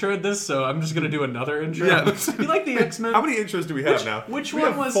already introed this, so I'm just going to do another intro. Yeah. Do you like the X-Men? How many intros do we have now? Which we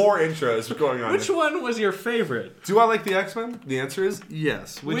one have was 4 intros going on. Which one was your favorite? Do I like the X-Men? The answer is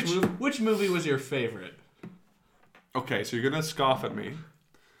yes. Which movie was your favorite? Okay, so you're going to scoff at me.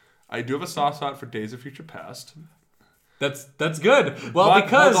 I do have a soft spot for Days of Future Past. That's good. Well, But,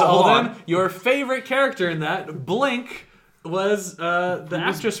 because hold on. Alden, your favorite character in that, Blink, was the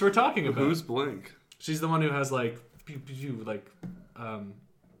actress we're talking about. Who's Blink? She's the one who has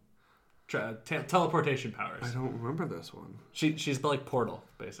teleportation powers. I don't remember this one. She's like Portal,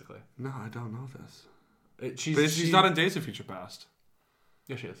 basically. No, I don't know this. She's not in Days of Future Past.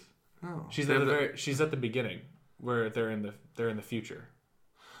 Yeah, she is. No. She's at the beginning where they're in the future.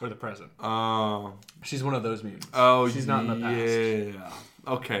 Or the present. Oh. She's one of those mutants. Oh, she's not in the past.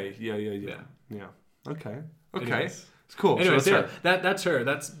 Yeah. Okay. Yeah. Okay. Anyways. It's cool. Anyways, so yeah, that's her.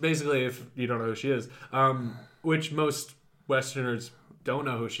 That's basically, if you don't know who she is, which most Westerners don't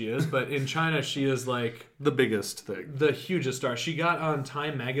know who she is, but in China she is like the biggest thing, the hugest star. She got on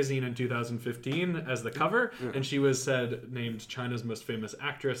Time magazine in 2015 as the cover, and she was named China's most famous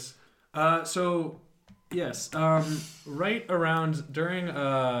actress. Yes, right around during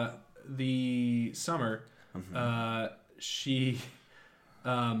the summer, she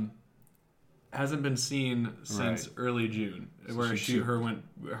hasn't been seen since early June, so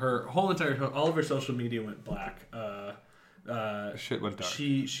where all of her social media went black. Shit went dark.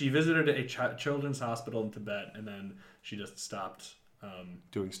 She visited a children's hospital in Tibet, and then she just stopped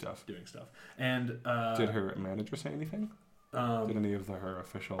doing stuff. And did her manager say anything? Did any of her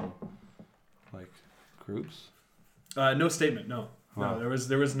official groups? No statement. No. Wow. No,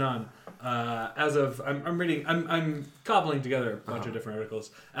 there was none. As of I'm cobbling together a bunch of different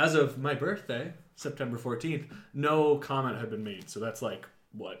articles. As of my birthday, September 14th, no comment had been made. So that's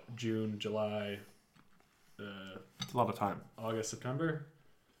June, July, it's a lot of time. August, September.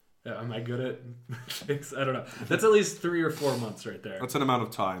 Yeah, am I good at things? I don't know. That's at least 3 or 4 months right there. That's an amount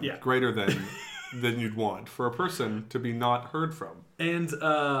of time greater than you'd want for a person to be not heard from. And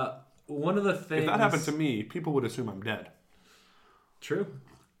one of the things, if that happened to me, people would assume I'm dead. True.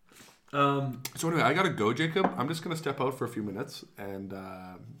 So anyway, I gotta go, Jacob. I'm just gonna step out for a few minutes, and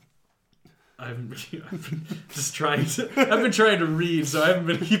I've been just trying to. I've been trying to read, so I haven't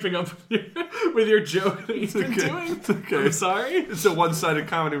been keeping up with your joke that you've been doing. It's okay. I'm sorry. It's a one-sided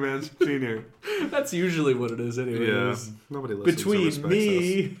comedy man's senior. That's usually what it is, anyways. Yeah. Nobody listens. Between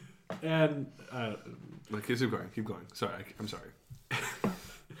me and keep going. Sorry, I'm sorry.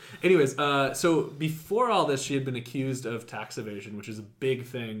 Anyways, so before all this, she had been accused of tax evasion, which is a big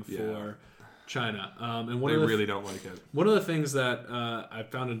thing for China. And they really don't like it. One of the things that I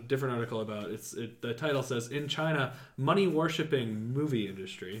found a different article about, the title says, "In China, money-worshipping movie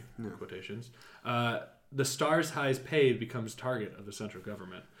industry," quotations, the star's highest pay becomes target of the central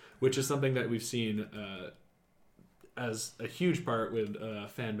government, which is something that we've seen as a huge part with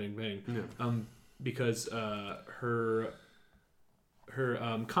Fan Bingbing, because her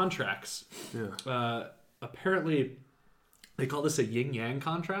contracts, apparently they call this a yin-yang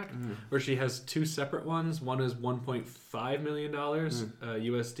contract, where she has 2 separate ones. One is $1.5 million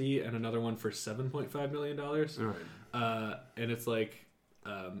USD, and another one for $7.5 million. Right. And it's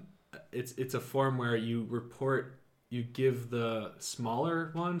it's a form where you give the smaller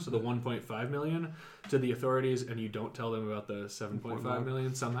one, so the 1.5 million, to the authorities, and you don't tell them about the 7.5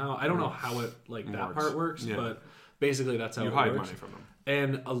 million somehow. I don't know how it that part works, but basically that's how you it hide works. money from them.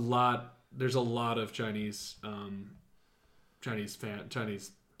 And there's a lot of Chinese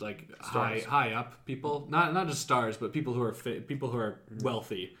high up people, not just stars, but people who are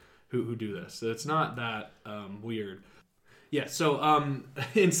wealthy who do this. So it's not that weird. Yeah. So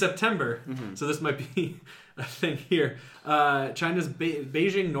in September, so this might be a thing here. China's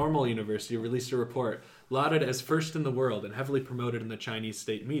Beijing Normal University released a report lauded as first in the world and heavily promoted in the Chinese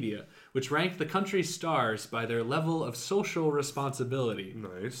state media, which ranked the country's stars by their level of social responsibility.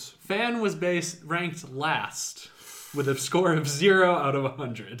 Nice. Fan was ranked last with a score of 0 out of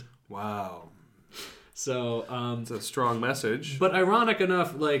 100. Wow. So, It's a strong message. but ironic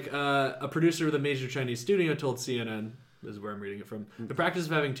enough, like a producer of a major Chinese studio told CNN, this is where I'm reading it from, the practice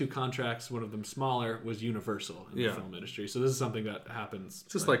of having two contracts, one of them smaller, was universal in the film industry. So this is something that happens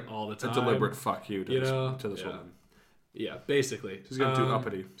Just like all the time. a deliberate fuck you to, You know? to this Yeah. woman. Yeah, basically. She's going too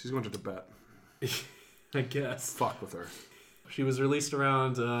uppity. She's going to Tibet. I guess. Fuck with her. She was released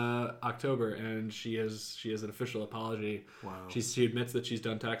around October, and she has an official apology. Wow. She admits that she's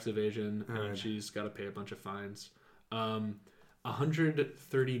done tax evasion, and Right. she's got to pay a bunch of fines.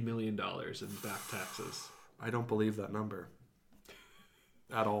 $130 million in back taxes. I don't believe that number.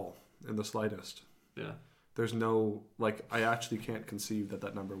 At all. In the slightest. Yeah. There's no, like, I actually can't conceive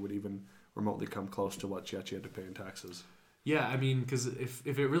that number would even remotely come close to what she actually had to pay in taxes. Yeah, I mean, because if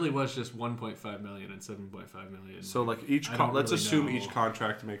it really was just 1.5 million and 7.5 million, So, like, let's assume each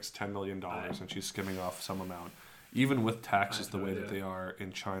contract makes $10 million and she's skimming off some amount. Even with taxes the way that they are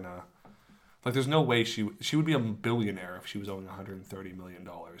in China, like, there's no way she would be a billionaire if she was owing $130 million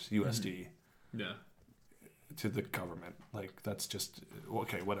USD yeah. to the government. Like, that's just,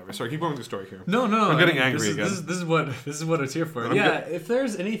 okay, whatever. Sorry, keep going with the story here. No, I'm getting angry again. This is what it's here for. If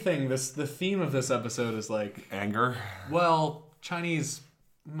there's anything, the theme of this episode is like Anger. well, Chinese,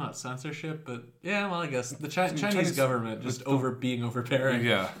 not censorship, but yeah, well, I guess the Chinese government just being overbearing.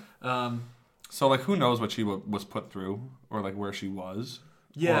 Yeah. So, like, who knows what she was put through, or like where she was,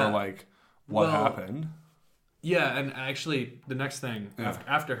 Yeah. or like what happened. Yeah, and actually, the next thing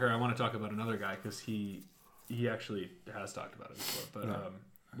after her, I want to talk about another guy because he actually has talked about it before, but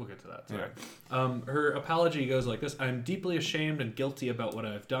we'll get to that. Sorry. Her apology goes like this: "I'm deeply ashamed and guilty about what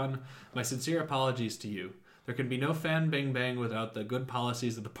I've done. My sincere apologies to you. There can be no fan bang bang without the good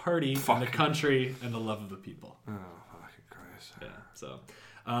policies of the party and the country and the love of the people." Oh, fucking Christ. Yeah. So,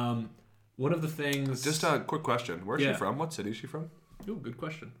 one of the things. Just a quick question: where's she from? What city is she from? Ooh, good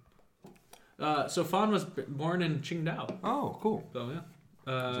question. So Fan was born in Qingdao. Oh, cool. So yeah,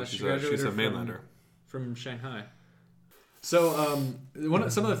 So she she's graduated a mainlander. from Shanghai. So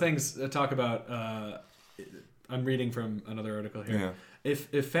some of the things that talk about. I'm reading from another article here. Yeah.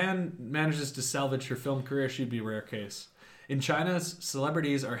 If Fan manages to salvage her film career, she'd be a rare case. In China,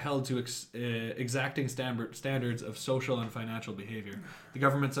 celebrities are held to exacting standards of social and financial behavior. The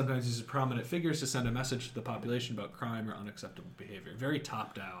government sometimes uses prominent figures to send a message to the population about crime or unacceptable behavior. Very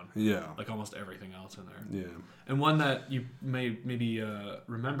top-down. Yeah. Like almost everything else in there. Yeah. And one that you may maybe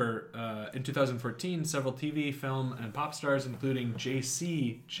remember, in 2014, several TV, film, and pop stars, including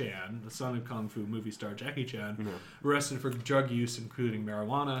J.C. Chan, the son of Kung Fu movie star Jackie Chan, were arrested for drug use, including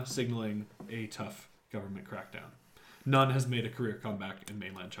marijuana, signaling a tough government crackdown. None has made a career comeback in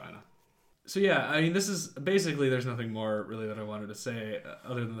mainland China. So yeah, I mean, this is basically, there's nothing more really that I wanted to say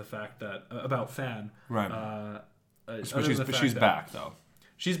other than the fact that, about Fan. Right. But she's back, though.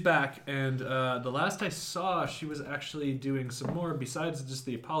 She's back, and the last I saw, she was actually doing some more besides just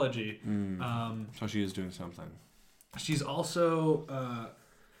the apology. So she is doing something. She's also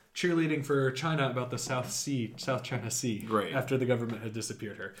cheerleading for China about the South China Sea. Great. After the government had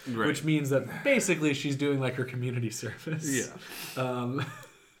disappeared her. Great. Which means that basically she's doing like her community service. Yeah.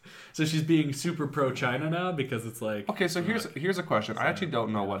 So she's being super pro-China now because it's like... Okay, so here's a question. I actually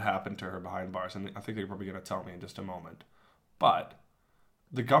don't know what happened to her behind bars, and I think they're probably going to tell me in just a moment. But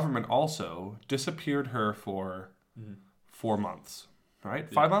the government also disappeared her for 4 months, right?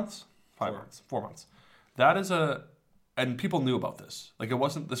 5 months? 5 months. 4 months. That is and people knew about this. Like,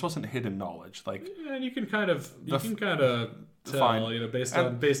 this wasn't hidden knowledge. Like, and you can kind of tell, fine. you know,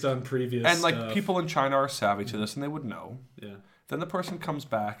 based on previous and like stuff. people in China are savvy to this, and they would know. Yeah. Then the person comes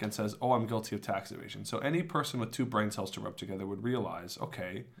back and says, "Oh, I'm guilty of tax evasion." So any person with two brain cells to rub together would realize,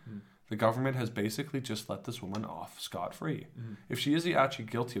 okay, the government has basically just let this woman off scot-free. If she is actually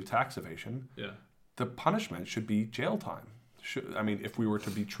guilty of tax evasion, the punishment should be jail time. If we were to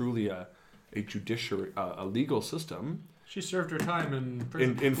be truly a judiciary, a legal system, she served her time in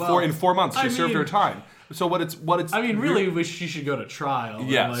prison. In 4 months, she served her time. So what it's. I mean, really, she should go to trial.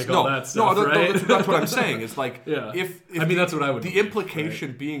 Yes, and all that stuff, no, right? that's what I'm saying. It's like if that's what I would. The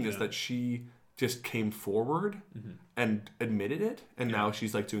implication being is that she just came forward and admitted it, and now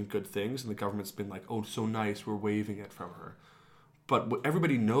she's like doing good things, and the government's been like, "Oh, so nice, we're waiving it from her." But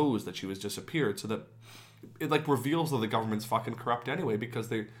everybody knows that she was disappeared, so that it like reveals that the government's fucking corrupt anyway, because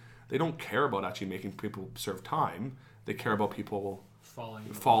they don't care about actually making people serve time. They care about people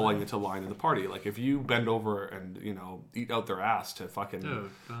falling into line in the party. Like, if you bend over and, you know, eat out their ass to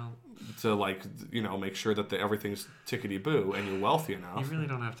fucking to like, you know, make sure that everything's tickety boo, and you're wealthy enough. You really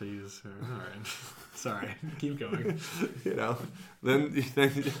don't have to use her. All right, sorry. Keep going. You know, then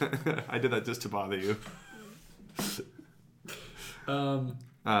I did that just to bother you.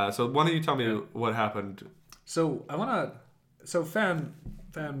 So why don't you tell me what happened? So I want to. So Fan,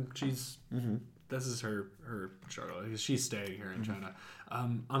 she's. This is her Charlotte. She's staying here in China.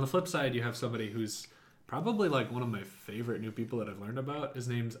 On the flip side, you have somebody who's probably like one of my favorite new people that I've learned about. His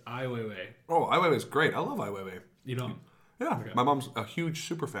name's Ai Weiwei. Oh, Ai Weiwei is great. I love Ai Weiwei. You know him? Yeah, my mom's a huge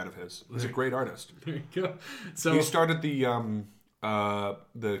super fan of his. He's a great artist. There you go. So He started the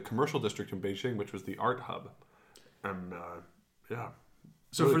commercial district in Beijing, which was the art hub, and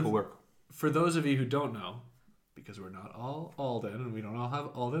So really for cool work. For those of you who don't know, because we're not all Alden, and we don't all have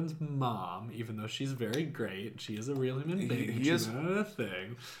Alden's mom, even though she's very great, she is a real human being. He she's is not a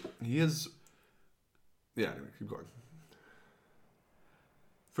thing. He is. Yeah, anyway, keep going.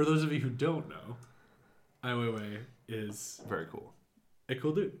 For those of you who don't know, Ai Weiwei is Very cool. a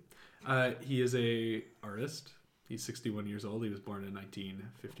cool dude. He is a artist. He's 61 years old. He was born in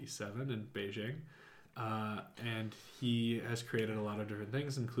 1957 in Beijing. And he has created a lot of different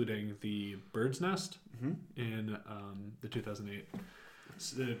things, including the Bird's Nest in the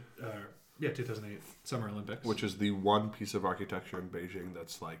 2008 Summer Olympics. Which is the one piece of architecture in Beijing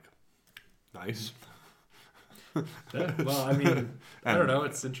that's like nice. Yeah, well, I mean, I don't know.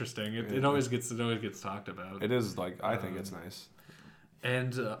 It's interesting. It always gets talked about. It is like I think it's nice.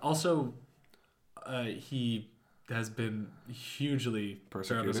 And also, he has been hugely throughout his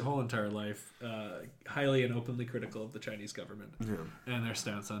Persecuted. whole entire life, highly and openly critical of the Chinese government and their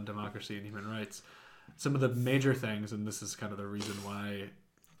stance on democracy and human rights. Some of the major things, and this is kind of the reason why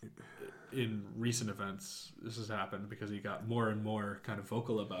in recent events this has happened, because he got more and more kind of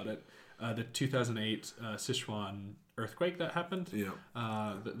vocal about it. The 2008 Sichuan earthquake that happened.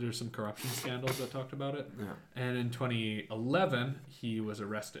 There's some corruption scandals that talked about it. And in 2011, he was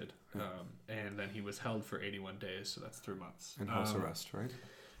arrested. And then he was held for 81 days, so that's 3 months. In house arrest, right?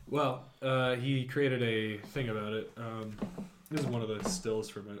 Well, he created a thing about it. This is one of the stills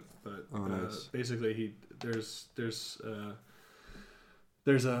from it, but nice. basically there's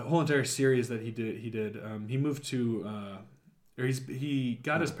a whole entire series that he did. He moved to he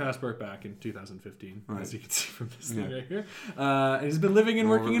got his passport back in 2015, as you can see from this thing right here. And he's been living and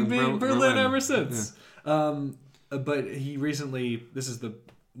working in Berlin ever since. But he recently, this is the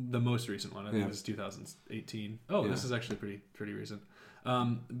most recent one. I think it was 2018. This is actually pretty recent.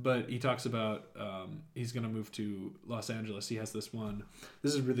 But he talks about he's going to move to Los Angeles. He has this one.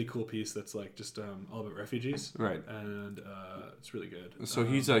 This is a really cool piece that's like just all about refugees, right? And it's really good. So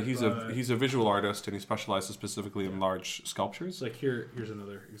he's a visual artist, and he specializes specifically in large sculptures. Like here's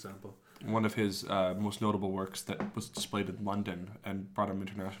another example. One of his most notable works that was displayed in London and brought him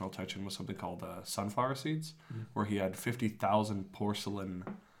international attention was something called Sunflower Seeds, where he had 50,000 porcelain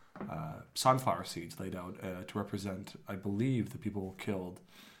sunflower seeds laid out to represent, I believe, the people killed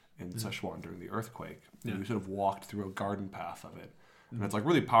in Sichuan during the earthquake. And you sort of walked through a garden path of it. And it's like a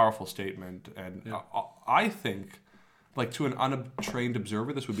really powerful statement. And I think, like, to an untrained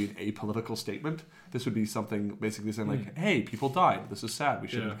observer, this would be an apolitical statement. This would be something basically saying, like, hey, people died. This is sad. We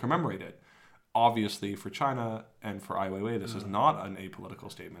should commemorate it. Obviously, for China and for Ai Weiwei, this is not an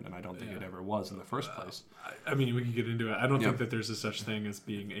apolitical statement, and I don't think it ever was in the first place. I mean, we can get into it. I don't think that there's a such thing as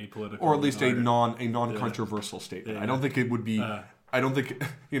being apolitical, or at least a non-controversial statement. I don't think it would be. I don't think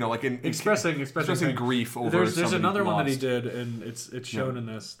like in expressing grief over. There's another one that he did, and it's shown in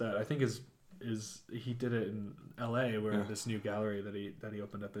this that I think is he did it in L.A. where this new gallery that he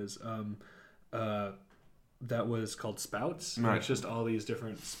opened up is. That was called Spouts. Right. It's just all these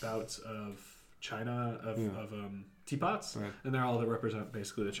different spouts of China of teapots, and they're all that represent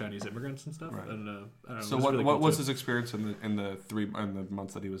basically the Chinese immigrants and stuff. Right. And I don't know. So what was his experience in the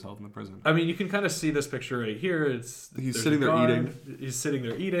months that he was held in the prison? I mean, you can kind of see this picture right here. He's sitting there eating. He's sitting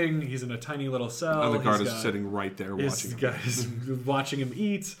there eating. He's in a tiny little cell. And the guard is sitting right there watching him. Guys watching him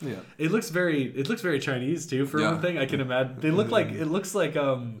eat. Yeah. It looks very Chinese too. For one thing, I can imagine they look like it looks like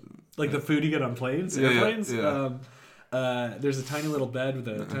the food you get on planes, airplanes. There's a tiny little bed with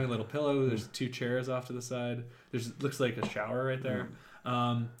a tiny little pillow. There's 2 chairs off to the side. Looks like a shower right there.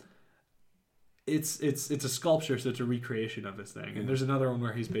 It's a sculpture, so it's a recreation of this thing. And there's another one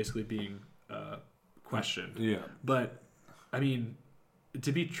where he's basically being questioned. Yeah. But I mean,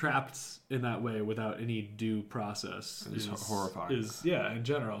 to be trapped in that way without any due process is horrifying. In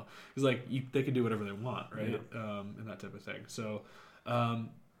general, it's like they can do whatever they want, right? And that type of thing. So.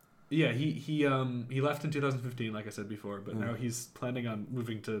 He left in 2015, like I said before, but now he's planning on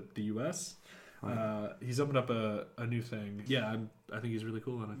moving to the U.S. He's opened up a new thing. I think he's really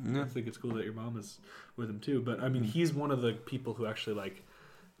cool, and I think it's cool that your mom is with him too. But I mean, he's one of the people who actually like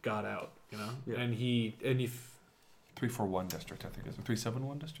got out, and he 341 district, I think, is it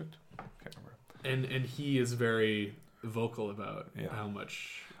 371 district? I can't remember. And he is very vocal about how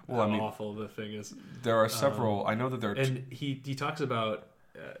much awful the thing is. There are several. I know that there are. And he talks about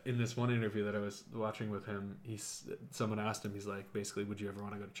in this one interview that I was watching with him. Someone asked him. He's like, basically, would you ever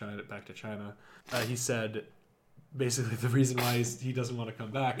want to go to back to China? He said, basically, the reason why he doesn't want to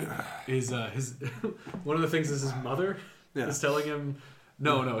come back is his one of the things is his mother is telling him,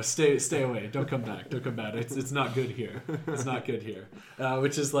 no, stay away, don't come back. It's not good here. It's not good here.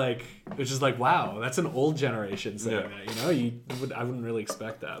 Which is like, wow, that's an old generation saying that. I wouldn't really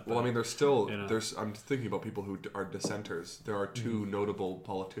expect that. But, well, I mean, there's still there's. I'm thinking about people who are dissenters. There are two notable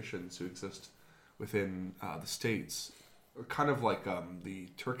politicians who exist within the States, kind of like the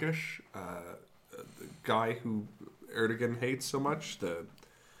Turkish the guy who Erdogan hates so much, the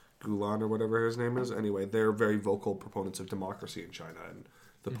Gulen or whatever his name is. Anyway, they're very vocal proponents of democracy in China, and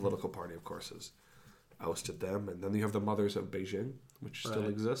the political party, of course, has ousted them. And then you have the Mothers of Beijing, which still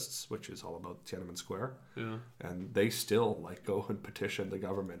exists, which is all about Tiananmen Square. Yeah. And they still go and petition the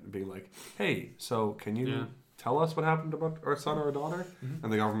government and being like, hey, so can you tell us what happened about our son or our daughter? Mm-hmm.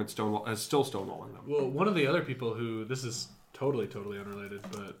 And the government is still stonewalling them. Well, one of the other people who, this is totally unrelated,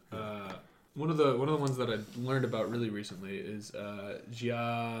 but one of the ones that I learned about really recently is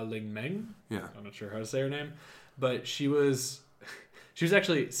Jia Lingmeng. Yeah, I'm not sure how to say her name, but she was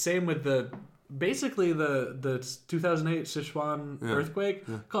actually same with the 2008 Sichuan earthquake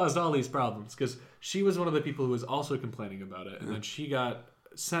caused all these problems because she was one of the people who was also complaining about it, and then she got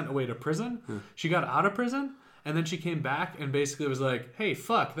sent away to prison. She got out of prison. And then she came back and basically was like, "Hey,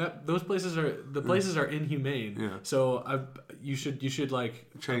 fuck that! Those places are inhumane. Yeah. So you should change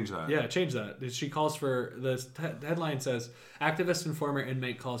that. Yeah, change that." She calls for the headline says, "Activist and former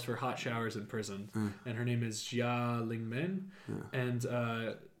inmate calls for hot showers in prison," and her name is Jia Lingmen, and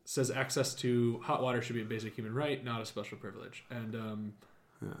says access to hot water should be a basic human right, not a special privilege. And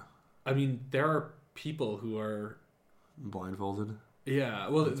I mean, there are people who are blindfolded. Yeah,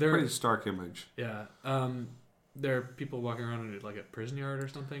 well, it's a pretty stark image. Yeah. There are people walking around in a prison yard or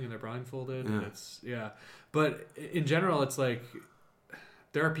something, and they're blindfolded. Yeah. And but in general, it's like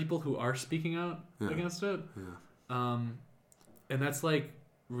there are people who are speaking out against it. Yeah. And that's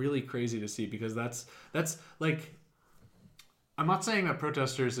really crazy to see because that's I'm not saying that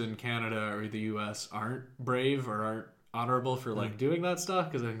protesters in Canada or the U.S. aren't brave or aren't honorable for doing that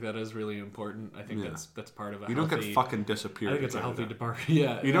stuff because I think that is really important. I think that's part of you don't get fucking disappeared. I think it's a healthy department.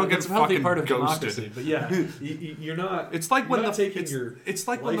 Yeah, you don't get fucking healthy part of ghosted. Democracy. But you're not. It's like when it's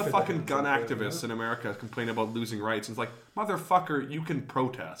like when the fucking gun activists in America complain about losing rights. It's like, motherfucker, you can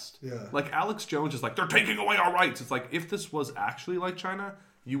protest. Yeah. Like Alex Jones is like, they're taking away our rights. It's like if this was actually like China,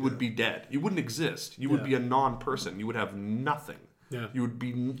 you would be dead. You wouldn't exist. You would be a non-person. You would have nothing. Yeah. You would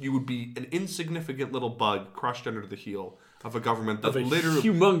be an insignificant little bug crushed under the heel of a government that literally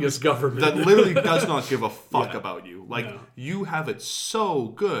humongous government that literally does not give a fuck about you. You have it so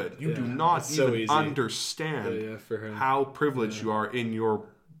good. You do not even understand how privileged you are in your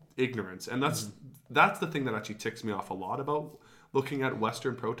ignorance. And that's the thing that actually ticks me off a lot about looking at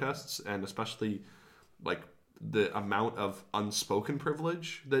Western protests, and especially the amount of unspoken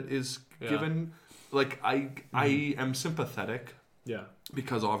privilege that is given. I am sympathetic. Yeah.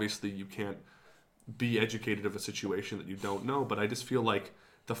 Because obviously you can't be educated of a situation that you don't know, but I just feel like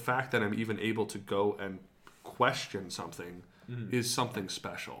the fact that I'm even able to go and question something is something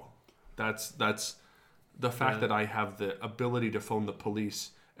special. That's the fact that I have the ability to phone the police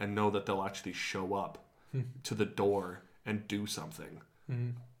and know that they'll actually show up to the door and do something.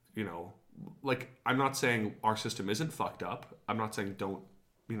 You know, I'm not saying our system isn't fucked up. I'm not saying don't,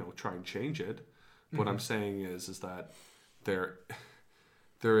 try and change it. What I'm saying is that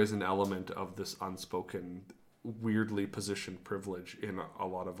there is an element of this unspoken, weirdly positioned privilege in a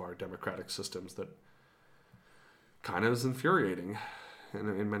lot of our democratic systems that kind of is infuriating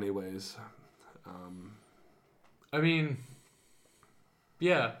in many ways. You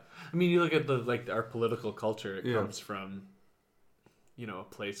look at our political culture. It comes from, a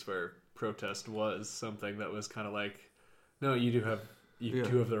place where protest was something that was kind of no, you do have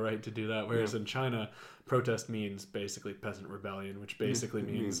the right to do that. Whereas in China, protest means basically peasant rebellion, which basically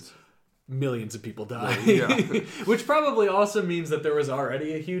means millions of people die. Which probably also means that there was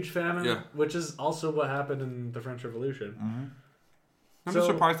already a huge famine, which is also what happened in the French Revolution. Mm-hmm. I'm just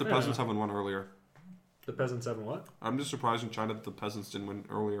surprised the peasants haven't won earlier. The peasants haven't what? I'm just surprised in China that the peasants didn't win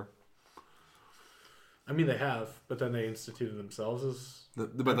earlier. I mean, they have, but then they instituted themselves as...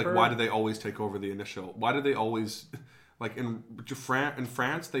 But why do they always take over the initial... Why do they always... in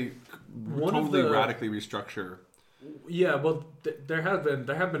France, they totally radically restructure. Yeah, well, there have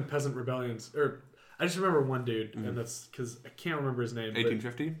been peasant rebellions. Or I just remember one dude, and that's because I can't remember his name.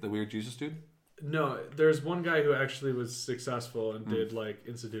 1850, the weird Jesus dude. No, there's one guy who actually was successful and did like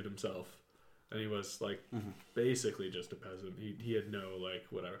institute himself, and he was like basically just a peasant. He had no like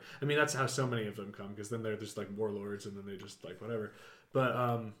whatever. I mean, that's how so many of them come, because then they're just like warlords, and then they just like whatever.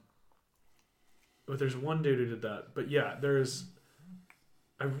 But there's one dude who did that. But yeah,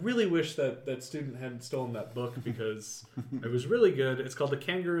 I really wish that student hadn't stolen that book, because it was really good. It's called The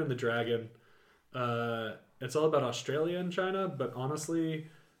Kangaroo and the Dragon. It's all about Australia and China, but honestly,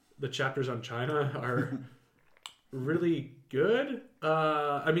 the chapters on China are really good.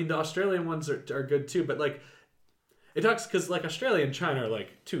 I mean, the Australian ones are good too, but like it talks, because like Australia and China are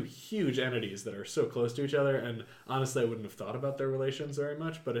like two huge entities that are so close to each other, and honestly, I wouldn't have thought about their relations very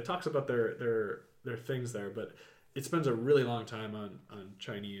much. But it talks about their things there, but it spends a really long time on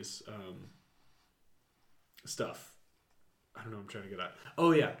Chinese stuff. I don't know what I'm trying to get at.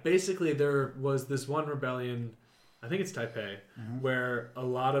 Oh yeah, basically there was this one rebellion, I think it's Taipei, where a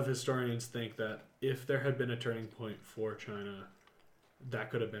lot of historians think that if there had been a turning point for China, that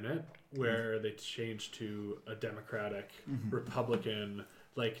could have been it, where they changed to a democratic, republican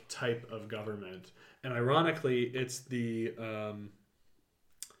like type of government. And ironically, it's the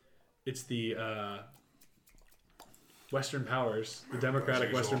Western powers, the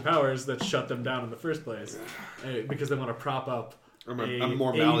democratic Western powers, that shut them down in the first place, because they want to prop up a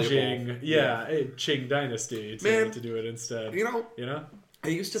more malleable, Qing dynasty to do it instead. You know, I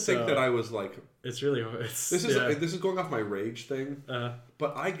used to think that I was like, this is going off my rage thing,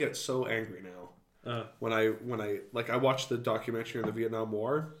 but I get so angry now when I watched the documentary on the Vietnam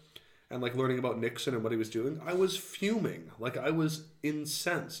War, and like learning about Nixon and what he was doing. I was fuming, like I was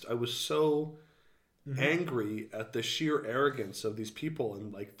incensed. I was so angry at the sheer arrogance of these people,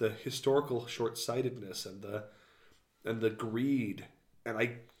 and like the historical short-sightedness and the greed.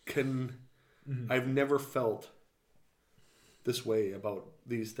 And I've never felt this way about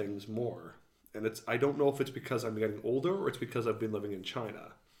these things more. And I don't know if it's because I'm getting older, or it's because I've been living in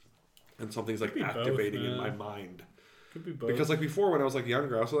China and something's like activating in my mind. Could be both. Because like before, when I was like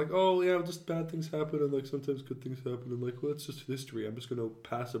younger, I was like, oh yeah, just bad things happen, and like sometimes good things happen, and like, well, it's just history. I'm just going to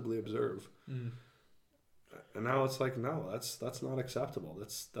passively observe. And now it's like, no, that's not acceptable.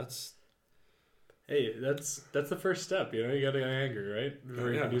 That's. Hey, that's the first step. You know, you got to get angry, right?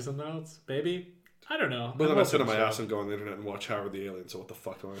 Before you can do something else, maybe. I don't know. But then I sit on my ass and go on the internet and watch Howard the Alien. So what the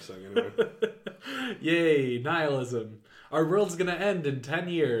fuck am I saying anyway? Yay, nihilism! Our world's gonna end in 10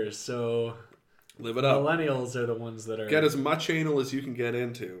 years, so live it up. Millennials are the ones that are get as much anal as you can get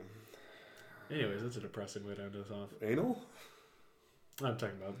into. Anyways, that's a depressing way to end us off. Anal? I'm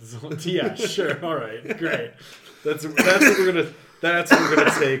talking about this whole... Yeah, sure. All right, great. That's what we're gonna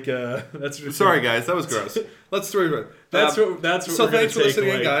take. Sorry, guys, that was gross. Let's throw it. That's what. So we're thanks for take listening,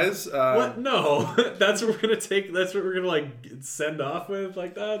 away. guys. What? No, that's what we're gonna take. That's what we're gonna like send off with,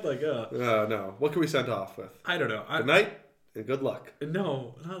 like that. Like, no. What can we send off with? I don't know. Good night and good luck.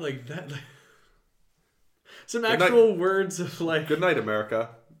 No, not like that. Like, some actual words of like. Good night, America.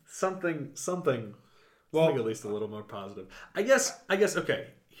 Something. Well, at least a little more positive. I guess. Okay.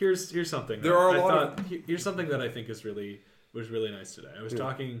 Here's something. Here's something that I think was really nice today. I was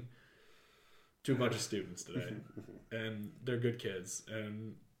talking to a bunch of students today, and they're good kids,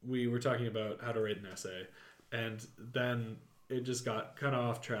 and we were talking about how to write an essay, and then it just got kind of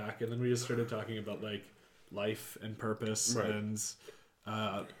off track, and then we just started talking about like life and purpose and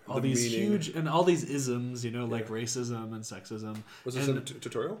all these huge and all these isms, you know, like racism and sexism. Was this in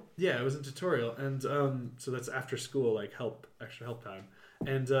tutorial? Yeah, it was in tutorial, and so that's after school, like extra help time,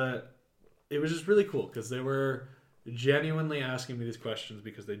 and it was just really cool because they were genuinely asking me these questions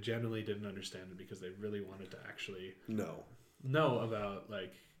because they genuinely didn't understand it, because they really wanted to actually know about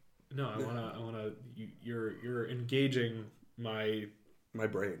like I wanna you're engaging my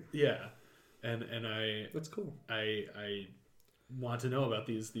brain, and I that's cool. I want to know about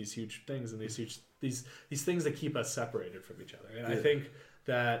these huge things and these things that keep us separated from each other, and I think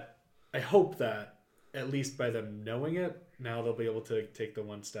that I hope that at least by them knowing it, now they'll be able to take the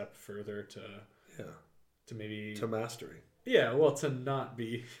one step further to maybe to mastery. Yeah, well, to not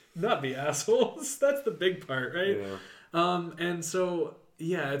be assholes. That's the big part, right? Yeah. And so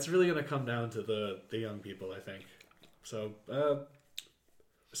it's really gonna come down to the young people, I think. So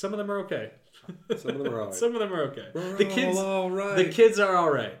some of them are okay. Some of them are alright. Some of them are okay. The kids are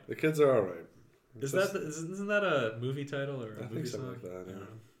alright. The kids are alright. Isn't that a movie title or a movie song? Like that. Yeah.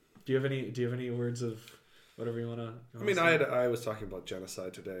 Do you have any words of whatever you wanna? I mean, I was talking about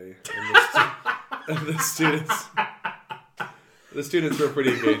genocide today, and the students were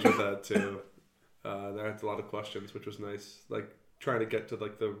pretty engaged with that too. They had a lot of questions, which was nice. Like trying to get to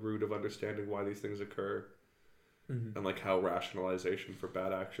like the root of understanding why these things occur, and like how rationalization for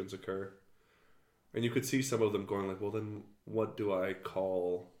bad actions occur. And you could see some of them going like, well, then what do I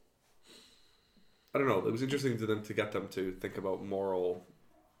call... I don't know. It was interesting to them to get them to think about moral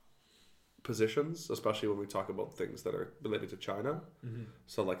positions, especially when we talk about things that are related to China. Mm-hmm.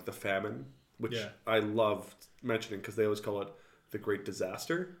 So like the famine, which I loved mentioning because they always call it the Great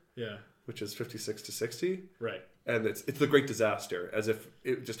Disaster. Yeah. Which is 56 to 60. Right. And it's the Great Disaster, as if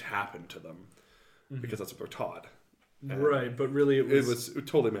it just happened to them, because that's what they're taught. And right, but really it was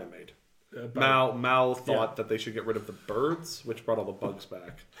totally man-made. Mao thought that they should get rid of the birds, which brought all the bugs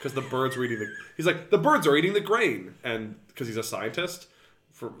back. Because the birds were eating he's like, the birds are eating the grain. And because he's a scientist,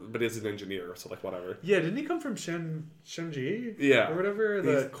 but he's an engineer, so like whatever. Yeah, didn't he come from Shenji? Yeah. Or whatever?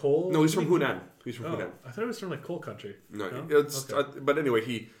 The coal? No, he's from Hunan. He's from Hunan. I thought it was from like coal country. No? It's but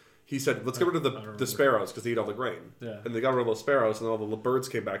anyway, he said, let's get rid of the sparrows because they eat all the grain. Yeah. And they got rid of those sparrows, and all the birds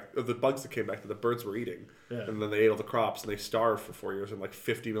came back, the bugs that came back that the birds were eating. Yeah. And then they ate all the crops, and they starved for 4 years, and like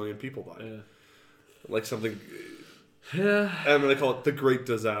 50 million people died. Yeah. Like something... Yeah. And then they call it the Great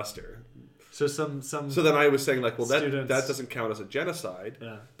Disaster. So So then I was saying like, well, that doesn't count as a genocide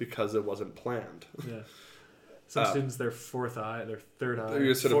because it wasn't planned. Yeah. Some students, their third eye, their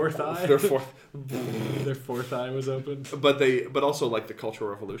fourth eye was open. But also like the Cultural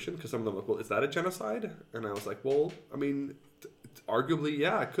Revolution, because some of them were like, well, is that a genocide? And I was like, well, I mean, arguably,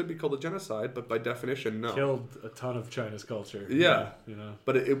 yeah, it could be called a genocide, but by definition, no. Killed a ton of China's culture. Yeah. You know.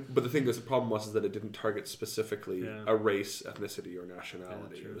 But the thing is, the problem was that it didn't target specifically a race, ethnicity, or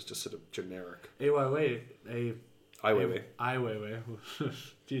nationality. It was just sort of generic. Ai Weiwei.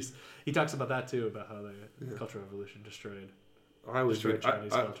 Jeez. He talks about that too, about how the Cultural Revolution destroyed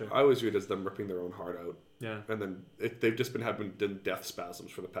Chinese culture. I always read it as them ripping their own heart out. Yeah. And then they've just been having death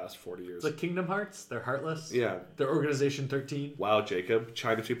spasms for the past 40 years. Like Kingdom Hearts, they're heartless. Yeah. They're Organization 13. Wow, Jacob.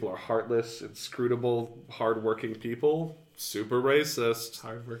 Chinese people are heartless, inscrutable, hardworking people. Super racist.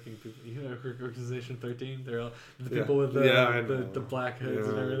 Hardworking people. You know, Organization 13. They're all the people with the black hoods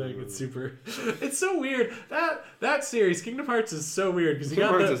and everything. It's super. It's so weird. That series, Kingdom Hearts, is so weird because you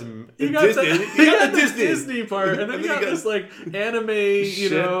got the Disney part, and then you got this like anime,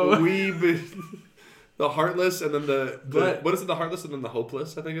 weeb. The Heartless, and then the what is it? The Heartless, and then the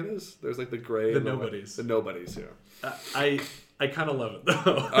Hopeless. I think it is. There's like the gray, the Nobodies. The Nobodies. Yeah. I kind of love it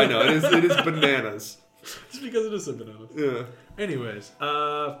though. I know it is bananas. Just because it is so bananas. Yeah. Anyways,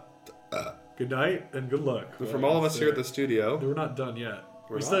 good night and good luck. From all of us here at the studio, we're not done yet.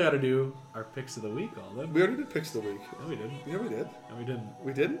 We still got to do our picks of the week, Alden. We already did picks of the week. No, we didn't. Yeah, we did. No, we didn't.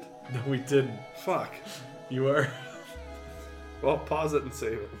 We didn't? No, we didn't. Fuck. You are. Well, pause it and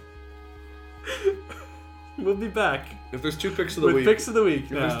save it. We'll be back. If there's two picks of the week. Picks of the week. If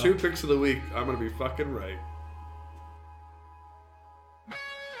there's two picks of the week, I'm going to be fucking right.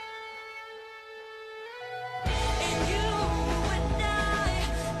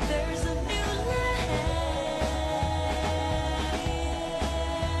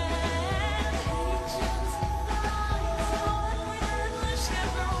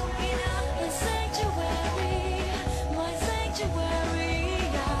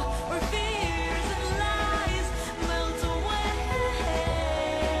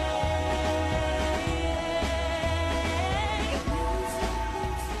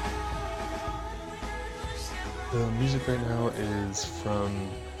 The music right now is from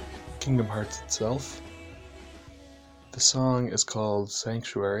Kingdom Hearts itself. The song is called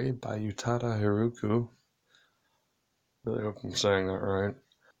Sanctuary by Utada Hiruku. Really hope I'm saying that right.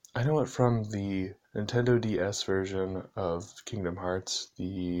 I know it from the Nintendo DS version of Kingdom Hearts,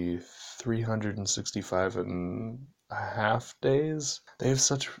 the 365 and a half days. They have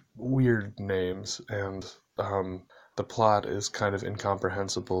such weird names, and the plot is kind of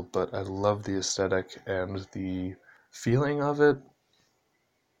incomprehensible, but I love the aesthetic and the feeling of it.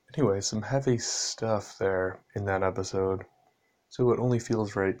 Anyway, some heavy stuff there in that episode, so it only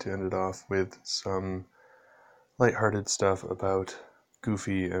feels right to end it off with some lighthearted stuff about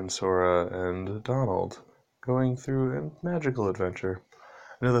Goofy and Sora and Donald going through a magical adventure.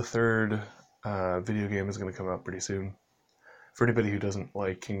 I know the third video game is going to come out pretty soon. For anybody who doesn't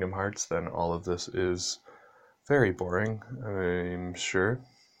like Kingdom Hearts, then all of this is very boring, I'm sure.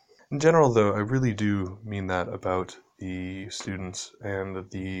 In general, though, I really do mean that about the students and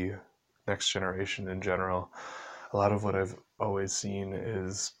the next generation in general. A lot of what I've always seen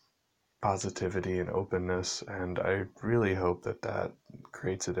is positivity and openness, and I really hope that that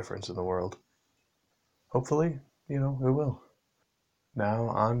creates a difference in the world. Hopefully, it will. Now,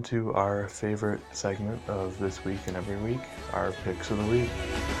 on to our favorite segment of this week and every week, our picks of the week.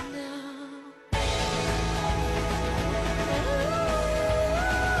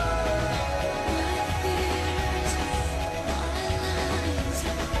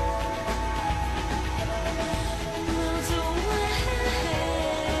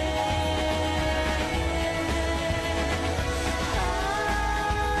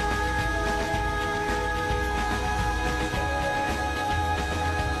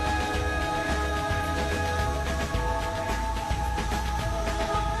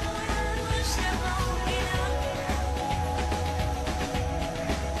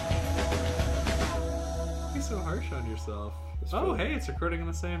 Oh, hey, it's recording in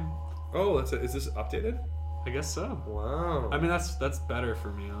the same. Oh, is this updated? I guess so. Wow. I mean, that's better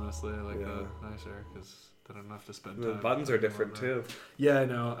for me, honestly. I like Yeah. that nicer because then I don't have to spend The time. buttons are different too. Yeah, I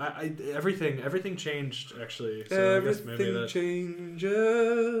know. I everything changed actually. So I guess maybe Everything that,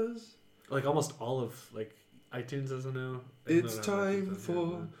 changes. like almost all of like iTunes doesn't know. It's time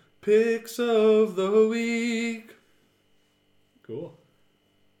for Picks of the Week. Cool.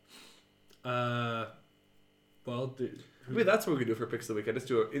 Well, dude. Maybe that's what we could do for Picks of the Week. I just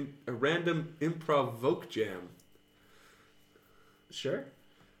do a random improv voc jam. Sure.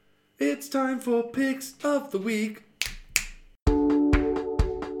 It's time for Picks of the Week.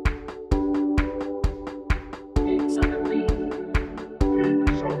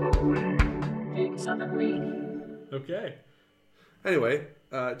 Okay. Anyway,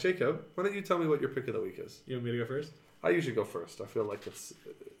 Jacob, why don't you tell me what your pick of the week is? You want me to go first? I usually go first. I feel like it's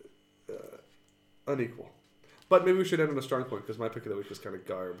unequal. But maybe we should end on a strong point because my pick of the week is kind of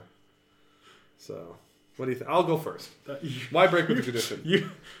garb. So, what do you think? I'll go first. Why break with the tradition?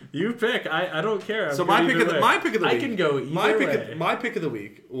 You pick. I don't care. I'm So good my pick either of the way. week. I can go either way. My pick of the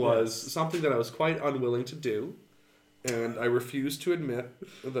week was something that I was quite unwilling to do, and I refuse to admit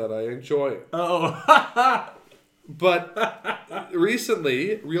that I enjoy it. Oh. But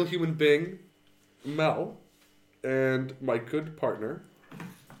recently, real human being Mel and my good partner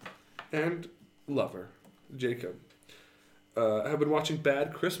and lover Jacob have been watching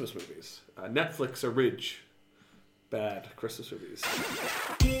bad Christmas movies. Netflix Ridge bad Christmas movies.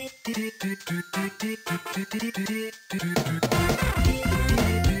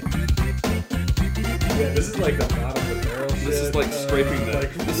 Yeah, this is like the bottom of the barrel shit. This is like scraping the.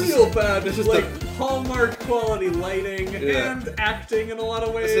 Like This real is bad. This is like the. Hallmark quality lighting Yeah. and acting in a lot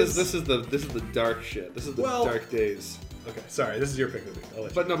of ways. This is the dark shit. This is the dark days. Okay, sorry. This is your pick of the week. I'll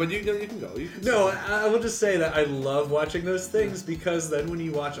let But no, but you can go. You can No, say. I will just say that I love watching those things because then when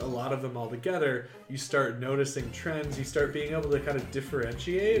you watch a lot of them all together, you start noticing trends. You start being able to kind of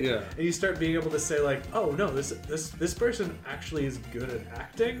differentiate, Yeah. and you start being able to say like, "Oh no, this person actually is good at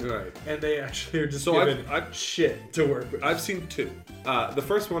acting, Right. And they actually are just So given I've shit to work with." I've seen two. The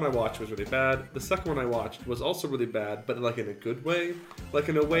first one I watched was really bad. The second one I watched was also really bad, but like in a good way, like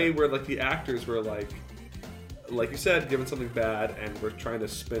in a way where like the actors were like you said, given something bad, and we're trying to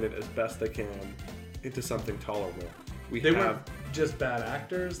spin it as best they can into something tolerable. They weren't just bad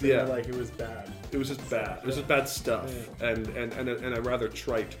actors. They Yeah. were like, it was bad. It was just bad. It was just bad stuff, Yeah. and a rather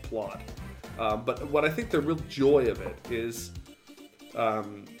trite plot. But what I think the real joy of it is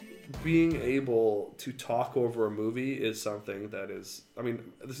being able to talk over a movie is something that is. I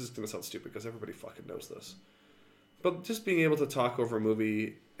mean, this is going to sound stupid because everybody fucking knows this, but just being able to talk over a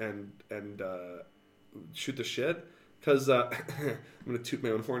movie and shoot the shit. Because I'm going to toot my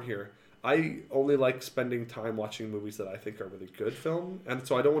own horn here. I only like spending time watching movies that I think are really good film, and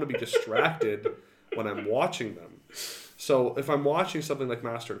so I don't want to be distracted when I'm watching them. So if I'm watching something like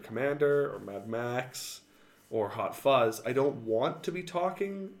Master and Commander or Mad Max or Hot Fuzz, I don't want to be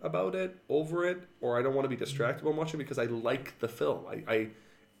talking about it, over it, or I don't want to be distracted while I'm watching because I like the film. I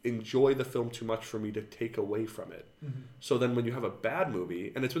enjoy the film too much for me to take away from it. Mm-hmm. So then when you have a bad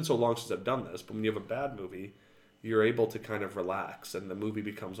movie, and it's been so long since I've done this, but when you have a bad movie, you're able to kind of relax and the movie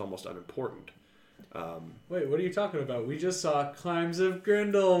becomes almost unimportant. Wait, what are you talking about? We just saw Climbs of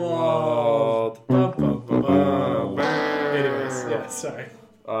Grindelwald. Bum, bum, bum, bum. Anyways, yeah, sorry.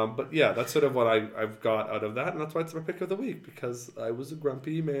 But yeah, that's sort of what I've got out of that, and that's why it's my pick of the week, because I was a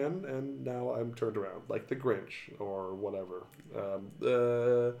grumpy man, and now I'm turned around, like the Grinch, or whatever.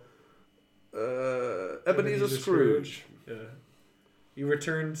 Ebenezer Scrooge. Yeah. You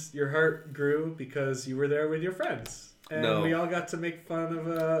returned, your heart grew because you were there with your friends. And No. we all got to make fun of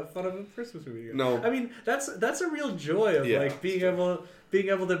a Christmas movie. Together. No. I mean, that's a real joy of like being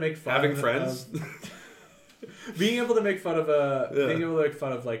able to make fun Having friends. Being able to make fun of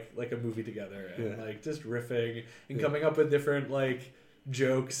like a movie together and like just riffing and coming up with different like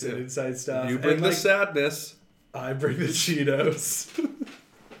jokes and inside stuff. You bring and, the like, sadness. I bring the Cheetos.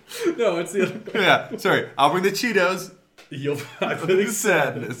 No, it's the other. Yeah, sorry. I'll bring the Cheetos. I bring the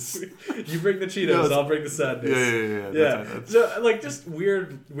sadness. You bring the Cheetos, I'll bring the sadness. Yeah. So like just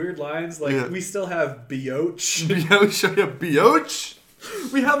weird lines. Like we still have Bioch. Bioch.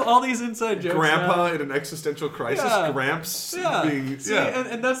 We have all these inside jokes. Grandpa now. in an existential crisis. Yeah. Gramps. Yeah. Being, See,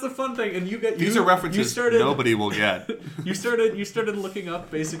 and that's the fun thing. And these are references nobody will get. You started looking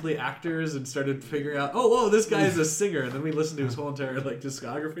up basically actors and started figuring out. Oh, this guy is a singer. And then we listened to his whole entire like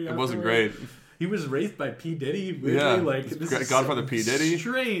discography. It wasn't great. He was raised by P. Diddy. Weirdly. Yeah, Like this is Godfather P. Diddy.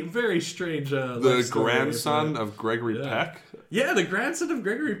 Strange, very strange. The grandson of Gregory Peck. Yeah, the grandson of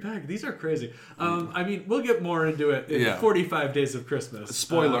Gregory Peck. These are crazy. I mean, we'll get more into it in 45 Days of Christmas.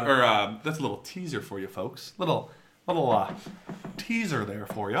 Spoiler, that's a little teaser for you folks. Little teaser there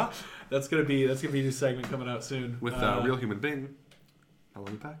for you. That's gonna be a new segment coming out soon with real human being,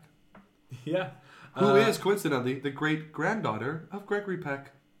 Melanie Peck. Yeah, who is coincidentally the great granddaughter of Gregory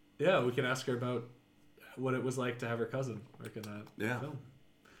Peck. Yeah, we can ask her about what it was like to have her cousin work in that film.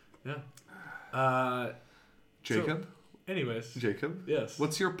 Yeah. Jacob. Anyways. Jacob. Yes.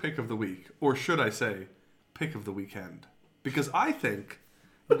 What's your pick of the week, or should I say, pick of the weekend? Because I think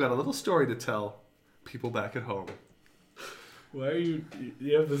I've got a little story to tell people back at home. Why are you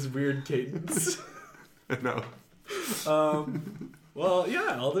have this weird cadence? I know. Well,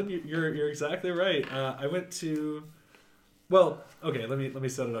 yeah, Alden, you're exactly right. I went to. Well, okay, let me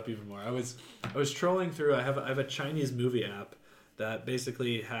set it up even more. I was trolling through. I have a Chinese movie app that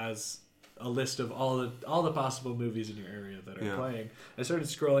basically has a list of all the possible movies in your area that are playing. I started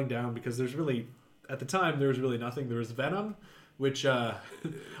scrolling down because there's really, at the time, there was really nothing. There was Venom, which I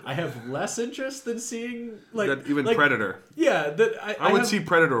have less interest than seeing. Predator. Yeah, I would see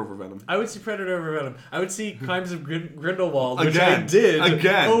Predator over Venom. I would see Predator over Venom. I would see Crimes of Grindelwald, which again, I did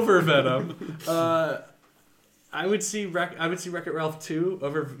over Venom. I would see Wreck-It Ralph 2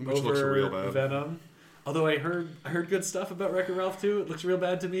 over Venom. Although I heard good stuff about Wreck-It Ralph 2. It looks real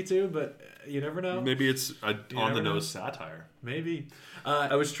bad to me too, but you never know. Maybe it's on-the-nose satire. Maybe.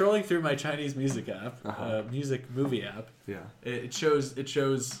 I was trolling through my Chinese music app, music movie app. Yeah. It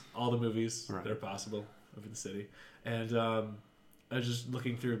shows all the movies that are possible over the city. And I was just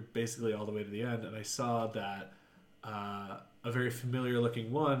looking through basically all the way to the end, and I saw that a very familiar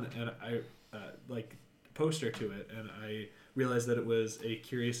looking one, and I poster to it, and I realized that it was A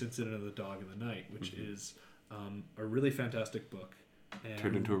Curious Incident of the Dog in the Night, which is a really fantastic book. And,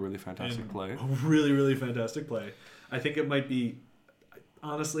 turned into a really fantastic play. A really, really fantastic play. I think it might be... I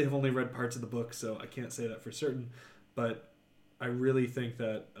honestly have only read parts of the book, so I can't say that for certain, but I really think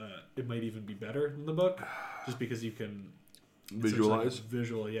that it might even be better than the book, just because you can... Visualize?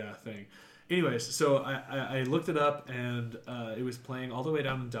 Visual, thing. Anyways, so I looked it up, and it was playing all the way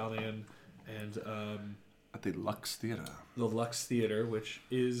down in Dalian, and... at the Lux Theatre. The Lux Theatre, which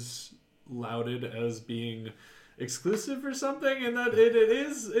is lauded as being exclusive or something, and that it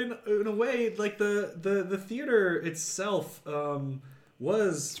is in a way like the theater itself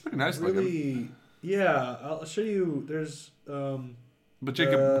was it's pretty nice really looking. Yeah, I'll show you. There's but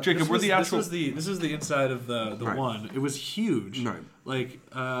Jacob, we're the actual. This was the inside of the right. one. It was huge. Right. Like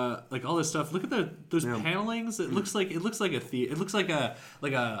all this stuff. Look at those panelings. It looks like a theater. It looks like a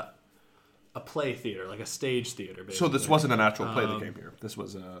play theater, like a stage theater. Basically. So this wasn't an actual play that came here. This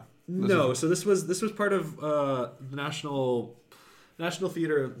was So this was part of the National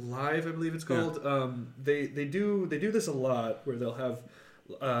Theater Live, I believe it's called. Yeah. They do this a lot, where they'll have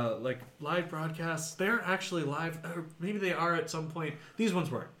like live broadcasts. They're actually live, or maybe they are at some point. These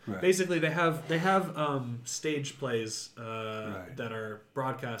ones weren't. Right. Basically, they have stage plays that are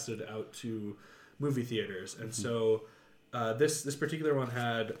broadcasted out to movie theaters, and so. This particular one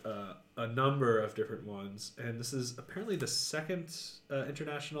had a number of different ones, and this is apparently the second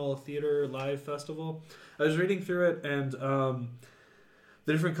International Theater Live Festival. I was reading through it, and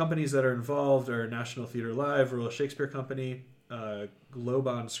the different companies that are involved are National Theater Live, Royal Shakespeare Company, Globe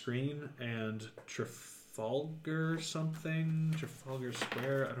on Screen, and Trafalgar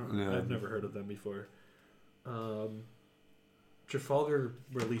Square. I've never heard of them before. Trafalgar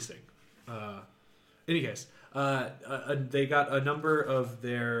Releasing. Any case. They got a number of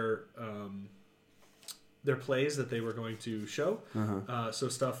their plays that they were going to show. So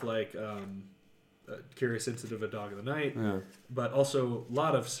stuff like Curious Incident of a Dog in the Night, but also a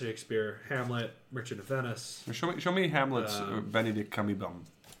lot of Shakespeare, Hamlet, Merchant of Venice. Show me Hamlet's Benedict Cumberbatch.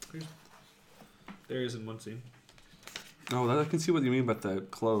 There is in one scene. Oh, I can see what you mean about the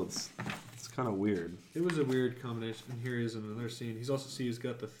clothes. It's kind of weird. It was a weird combination. And here he is in another scene. He's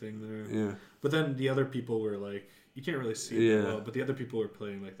got the thing there. Yeah. But then the other people were like, you can't really see it well, but the other people were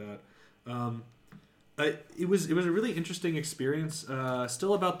playing like that. It was a really interesting experience.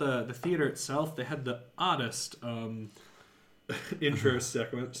 Still about the theater itself, they had the oddest intro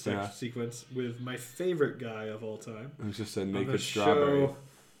sequence with my favorite guy of all time. It was just a naked strawberry. I'm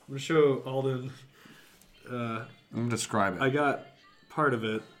going to show Alden. I'm going to describe it. I got part of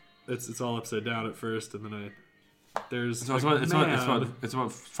it. It's all upside down at first, and then it's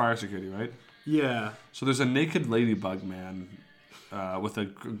about fire security, right? Yeah. So there's a naked ladybug man with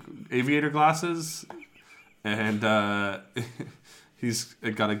aviator glasses, and he's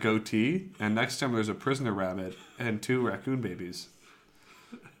got a goatee. And next to him there's a prisoner rabbit and 2 raccoon babies.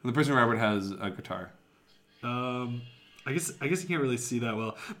 And the prisoner rabbit has a guitar. I guess you can't really see that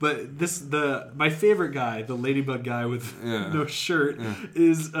well, but my favorite guy, the ladybug guy with no shirt,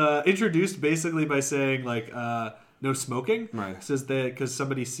 is introduced basically by saying like no smoking. Right. Says that because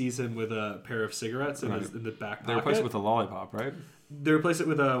somebody sees him with a pair of cigarettes in the back pocket. They replace it with a lollipop, right? They replace it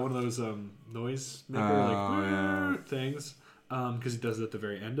with one of those noise maker things because he does it at the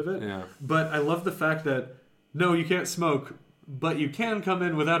very end of it. Yeah. But I love the fact that no, you can't smoke. But you can come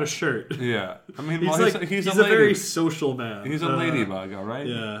in without a shirt. Yeah, I mean, he's a very social man. He's a ladybug, all right.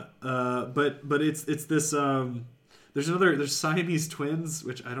 Yeah, but it's this. There's Siamese twins,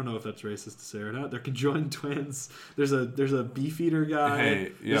 which I don't know if that's racist to say or not. They're conjoined twins. There's a beefeater guy.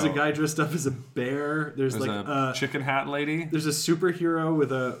 Hey, there's a guy dressed up as a bear. There's like a chicken hat lady. There's a superhero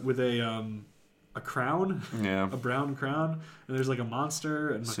with a crown, a brown crown, and there's like a monster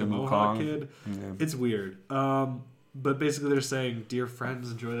and like a mohawk kid. Yeah. It's weird. But basically they're saying, dear friends,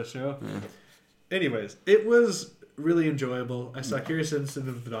 enjoy the show. Yeah. Anyways, it was really enjoyable. I saw Curious Incident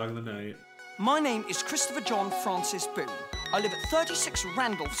of the Dog of the Night. My name is Christopher John Francis Boone. I live at 36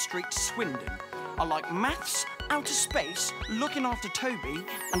 Randolph Street, Swindon. I like maths, outer space, looking after Toby,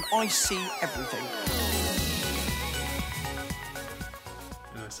 and I see everything.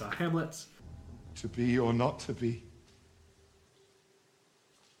 And I saw Hamlet. To be or not to be?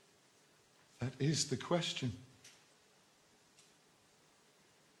 That is the question.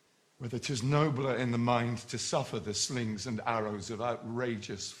 Whether 'tis nobler in the mind to suffer the slings and arrows of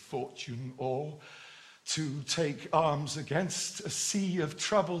outrageous fortune, or to take arms against a sea of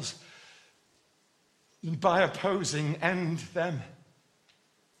troubles, and by opposing end them.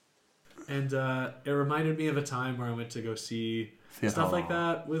 And it reminded me of a time where I went to go see stuff like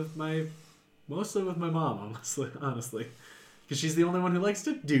that mostly with my mom, honestly. Because she's the only one who likes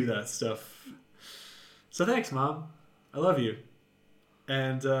to do that stuff. So thanks, Mom. I love you.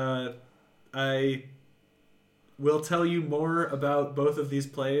 And I will tell you more about both of these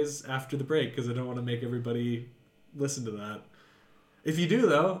plays after the break because I don't want to make everybody listen to that. If you do,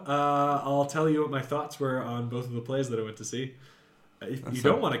 though, I'll tell you what my thoughts were on both of the plays that I went to see. If you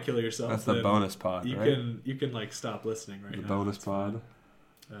don't want to kill yourself, that's the bonus pod, right? You can like stop listening right now. The bonus pod.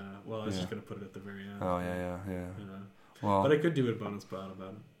 Well, I was just gonna put it at the very end. Oh yeah. Well, but I could do a bonus pod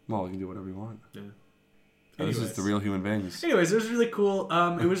about it. Well, you can do whatever you want. Yeah. This is the real human beings. Anyways, it was really cool.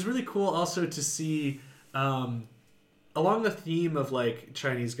 It was really cool also to see, along the theme of like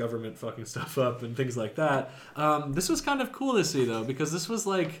Chinese government fucking stuff up and things like that. This was kind of cool to see though, because this was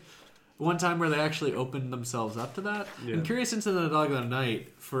like one time where they actually opened themselves up to that. Yeah. And Curious Incident of the Dog of the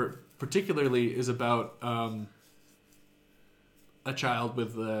Night, particularly, is about a child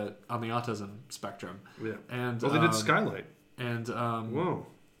with on the autism spectrum. Yeah. And they did Skylight. And whoa.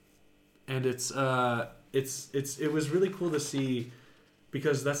 And it was really cool to see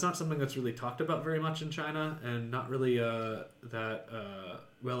because that's not something that's really talked about very much in China and not really that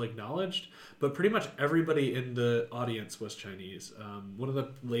well acknowledged. But pretty much everybody in the audience was Chinese. One of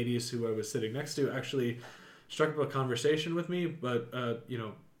the ladies who I was sitting next to actually struck up a conversation with me, but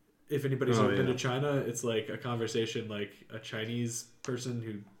if anybody's ever been to China, it's like a conversation like a Chinese person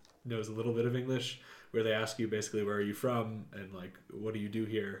who knows a little bit of English, where they ask you basically, where are you from? And like, what do you do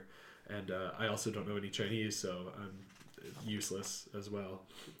here? And I also don't know any Chinese, so I'm useless as well.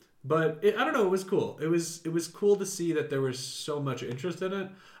 But I don't know, it was cool. It was cool to see that there was so much interest in it.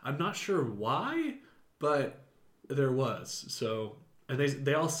 I'm not sure why, but there was. So, and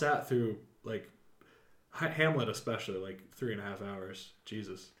they all sat through, like, Hamlet especially, like 3.5 hours.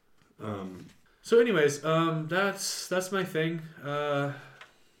 Jesus. So anyways, that's my thing.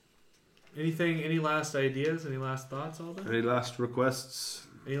 Any last ideas? Any last thoughts, Alden? Any last requests?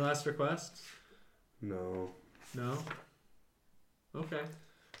 Any last requests? No. No? Okay.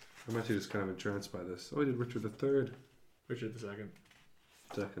 I'm actually just kind of entranced by this. Oh, we did Richard III. Richard II.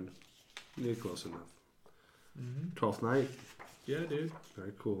 Second. Yeah, close enough. Mm-hmm. 12th Night. Yeah, dude.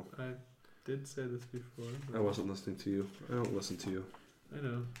 Very cool. I did say this before. I wasn't listening to you. I don't listen to you. I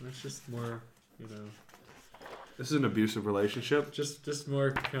know. That's just more, This is an abusive relationship. Just more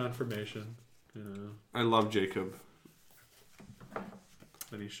confirmation, I love Jacob.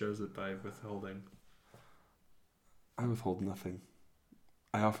 And he shows it by withholding. I withhold nothing.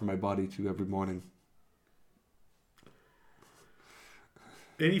 I offer my body to you every morning.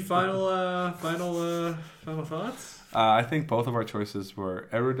 Any final thoughts? I think both of our choices were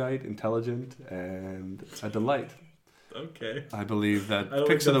erudite, intelligent, and a delight. Okay. I believe that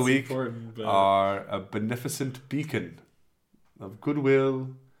picks of the week are a beneficent beacon of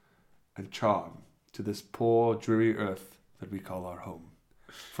goodwill and charm to this poor, dreary earth that we call our home.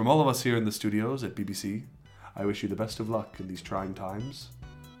 From all of us here in the studios at BBC, I wish you the best of luck in these trying times.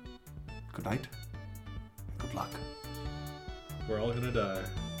 Good night. Good luck. We're all gonna die.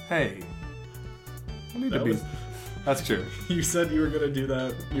 Hey. I need That to be. was- That's true. You said you were gonna do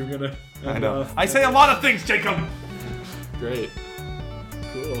that. You were gonna. I know. I say a lot of things, Jacob. Great.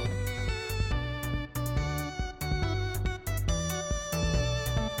 Cool.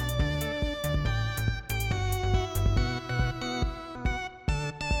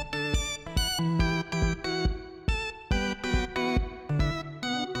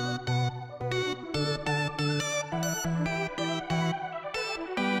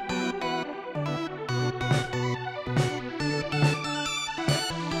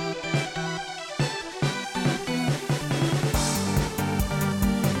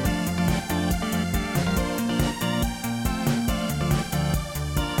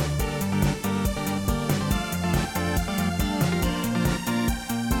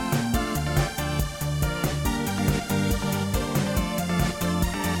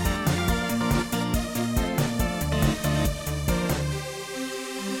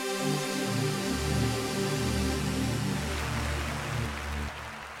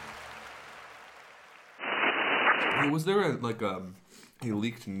 Was there a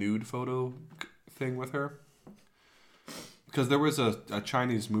leaked nude photo thing with her? Because there was a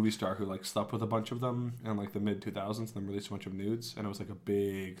Chinese movie star who like slept with a bunch of them in like the mid 2000s and then released a bunch of nudes, and it was like a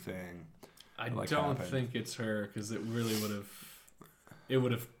big thing. I that, like, don't happened. think it's her because it really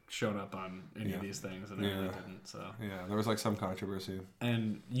would have shown up on any of these things, and it really didn't. So yeah, there was like some controversy.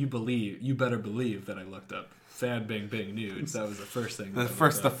 And you better believe that I looked up Fan Bing Bing nudes. That was the first thing. The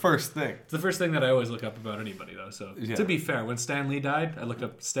first thing. It's the first thing that I always look up about anybody, though. So to be fair, when Stan Lee died, I looked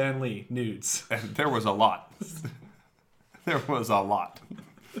up Stan Lee nudes. And there was a lot. There was a lot.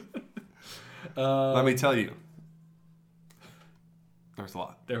 Let me tell you. There was a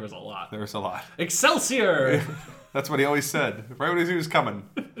lot. There was a lot. There was a lot. Excelsior! That's what he always said. Right when he was coming.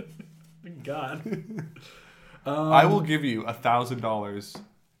 God. I will give you $1,000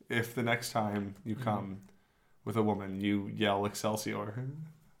 if the next time you come with a woman, you yell Excelsior.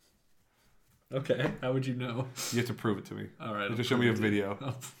 Okay, how would you know? You have to prove it to me. All right. You have to show me a video.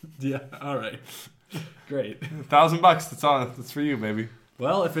 Yeah, all right. Great. $1,000. That's on. That's for you, baby.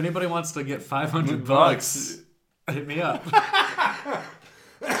 Well, if anybody wants to get $500, hit me up.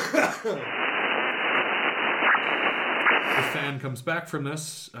 The fan comes back from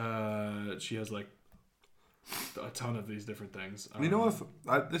this. She has like a ton of these different things. You know, if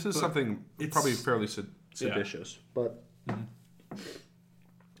this is something probably fairly seditious, but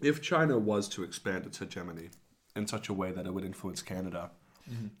if China was to expand its hegemony in such a way that it would influence Canada,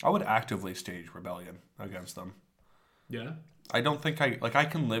 I would actively stage rebellion against them. Yeah. I don't think I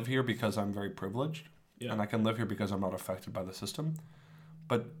can live here because I'm very privileged, Yeah. and I can live here because I'm not affected by the system.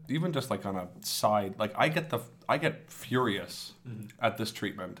 But even just like on a side, like I get furious at this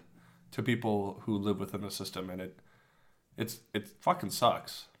treatment to people who live within the system, and it fucking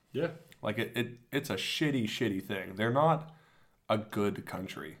sucks. Yeah. Like it's a shitty thing. They're not a good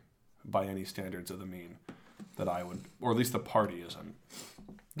country by any standards of the mean that I would, or at least the party isn't.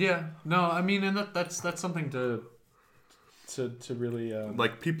 Yeah. No, I mean, and that's something to really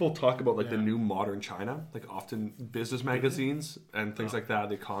like people talk about like the new modern China, like often business magazines and things like that.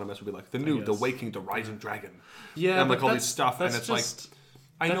 The Economist would be like the waking, the rising dragon. Yeah, and like but all these stuff, and it's just,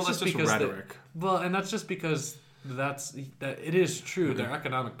 like I know that's just rhetoric. And that's just because that it is true. Their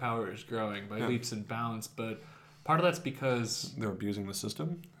economic power is growing by leaps and bounds, but part of that's because they're abusing the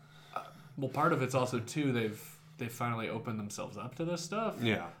system. Well, part of it's also too they've finally opened themselves up to this stuff.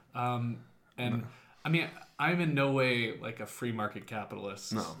 Yeah. And I mean, I'm in no way like a free market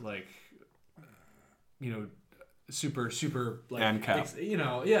capitalist. No. Like, you know, super like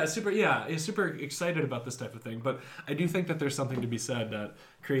super excited about this type of thing. But I do think that there's something to be said that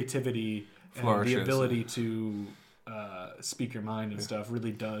creativity and the ability to speak your mind and stuff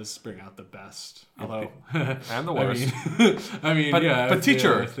really does bring out the best. Although and the worst. But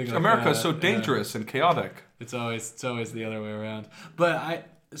teacher, America is so dangerous and chaotic. It's always the other way around. But I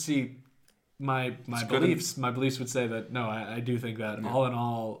see my beliefs would say that no, I do think that all in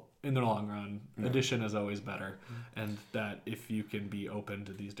all, in the long run, addition is always better, and that if you can be open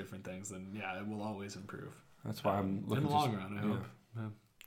to these different things, then it will always improve. That's why I'm looking in the long run. I hope. Yeah.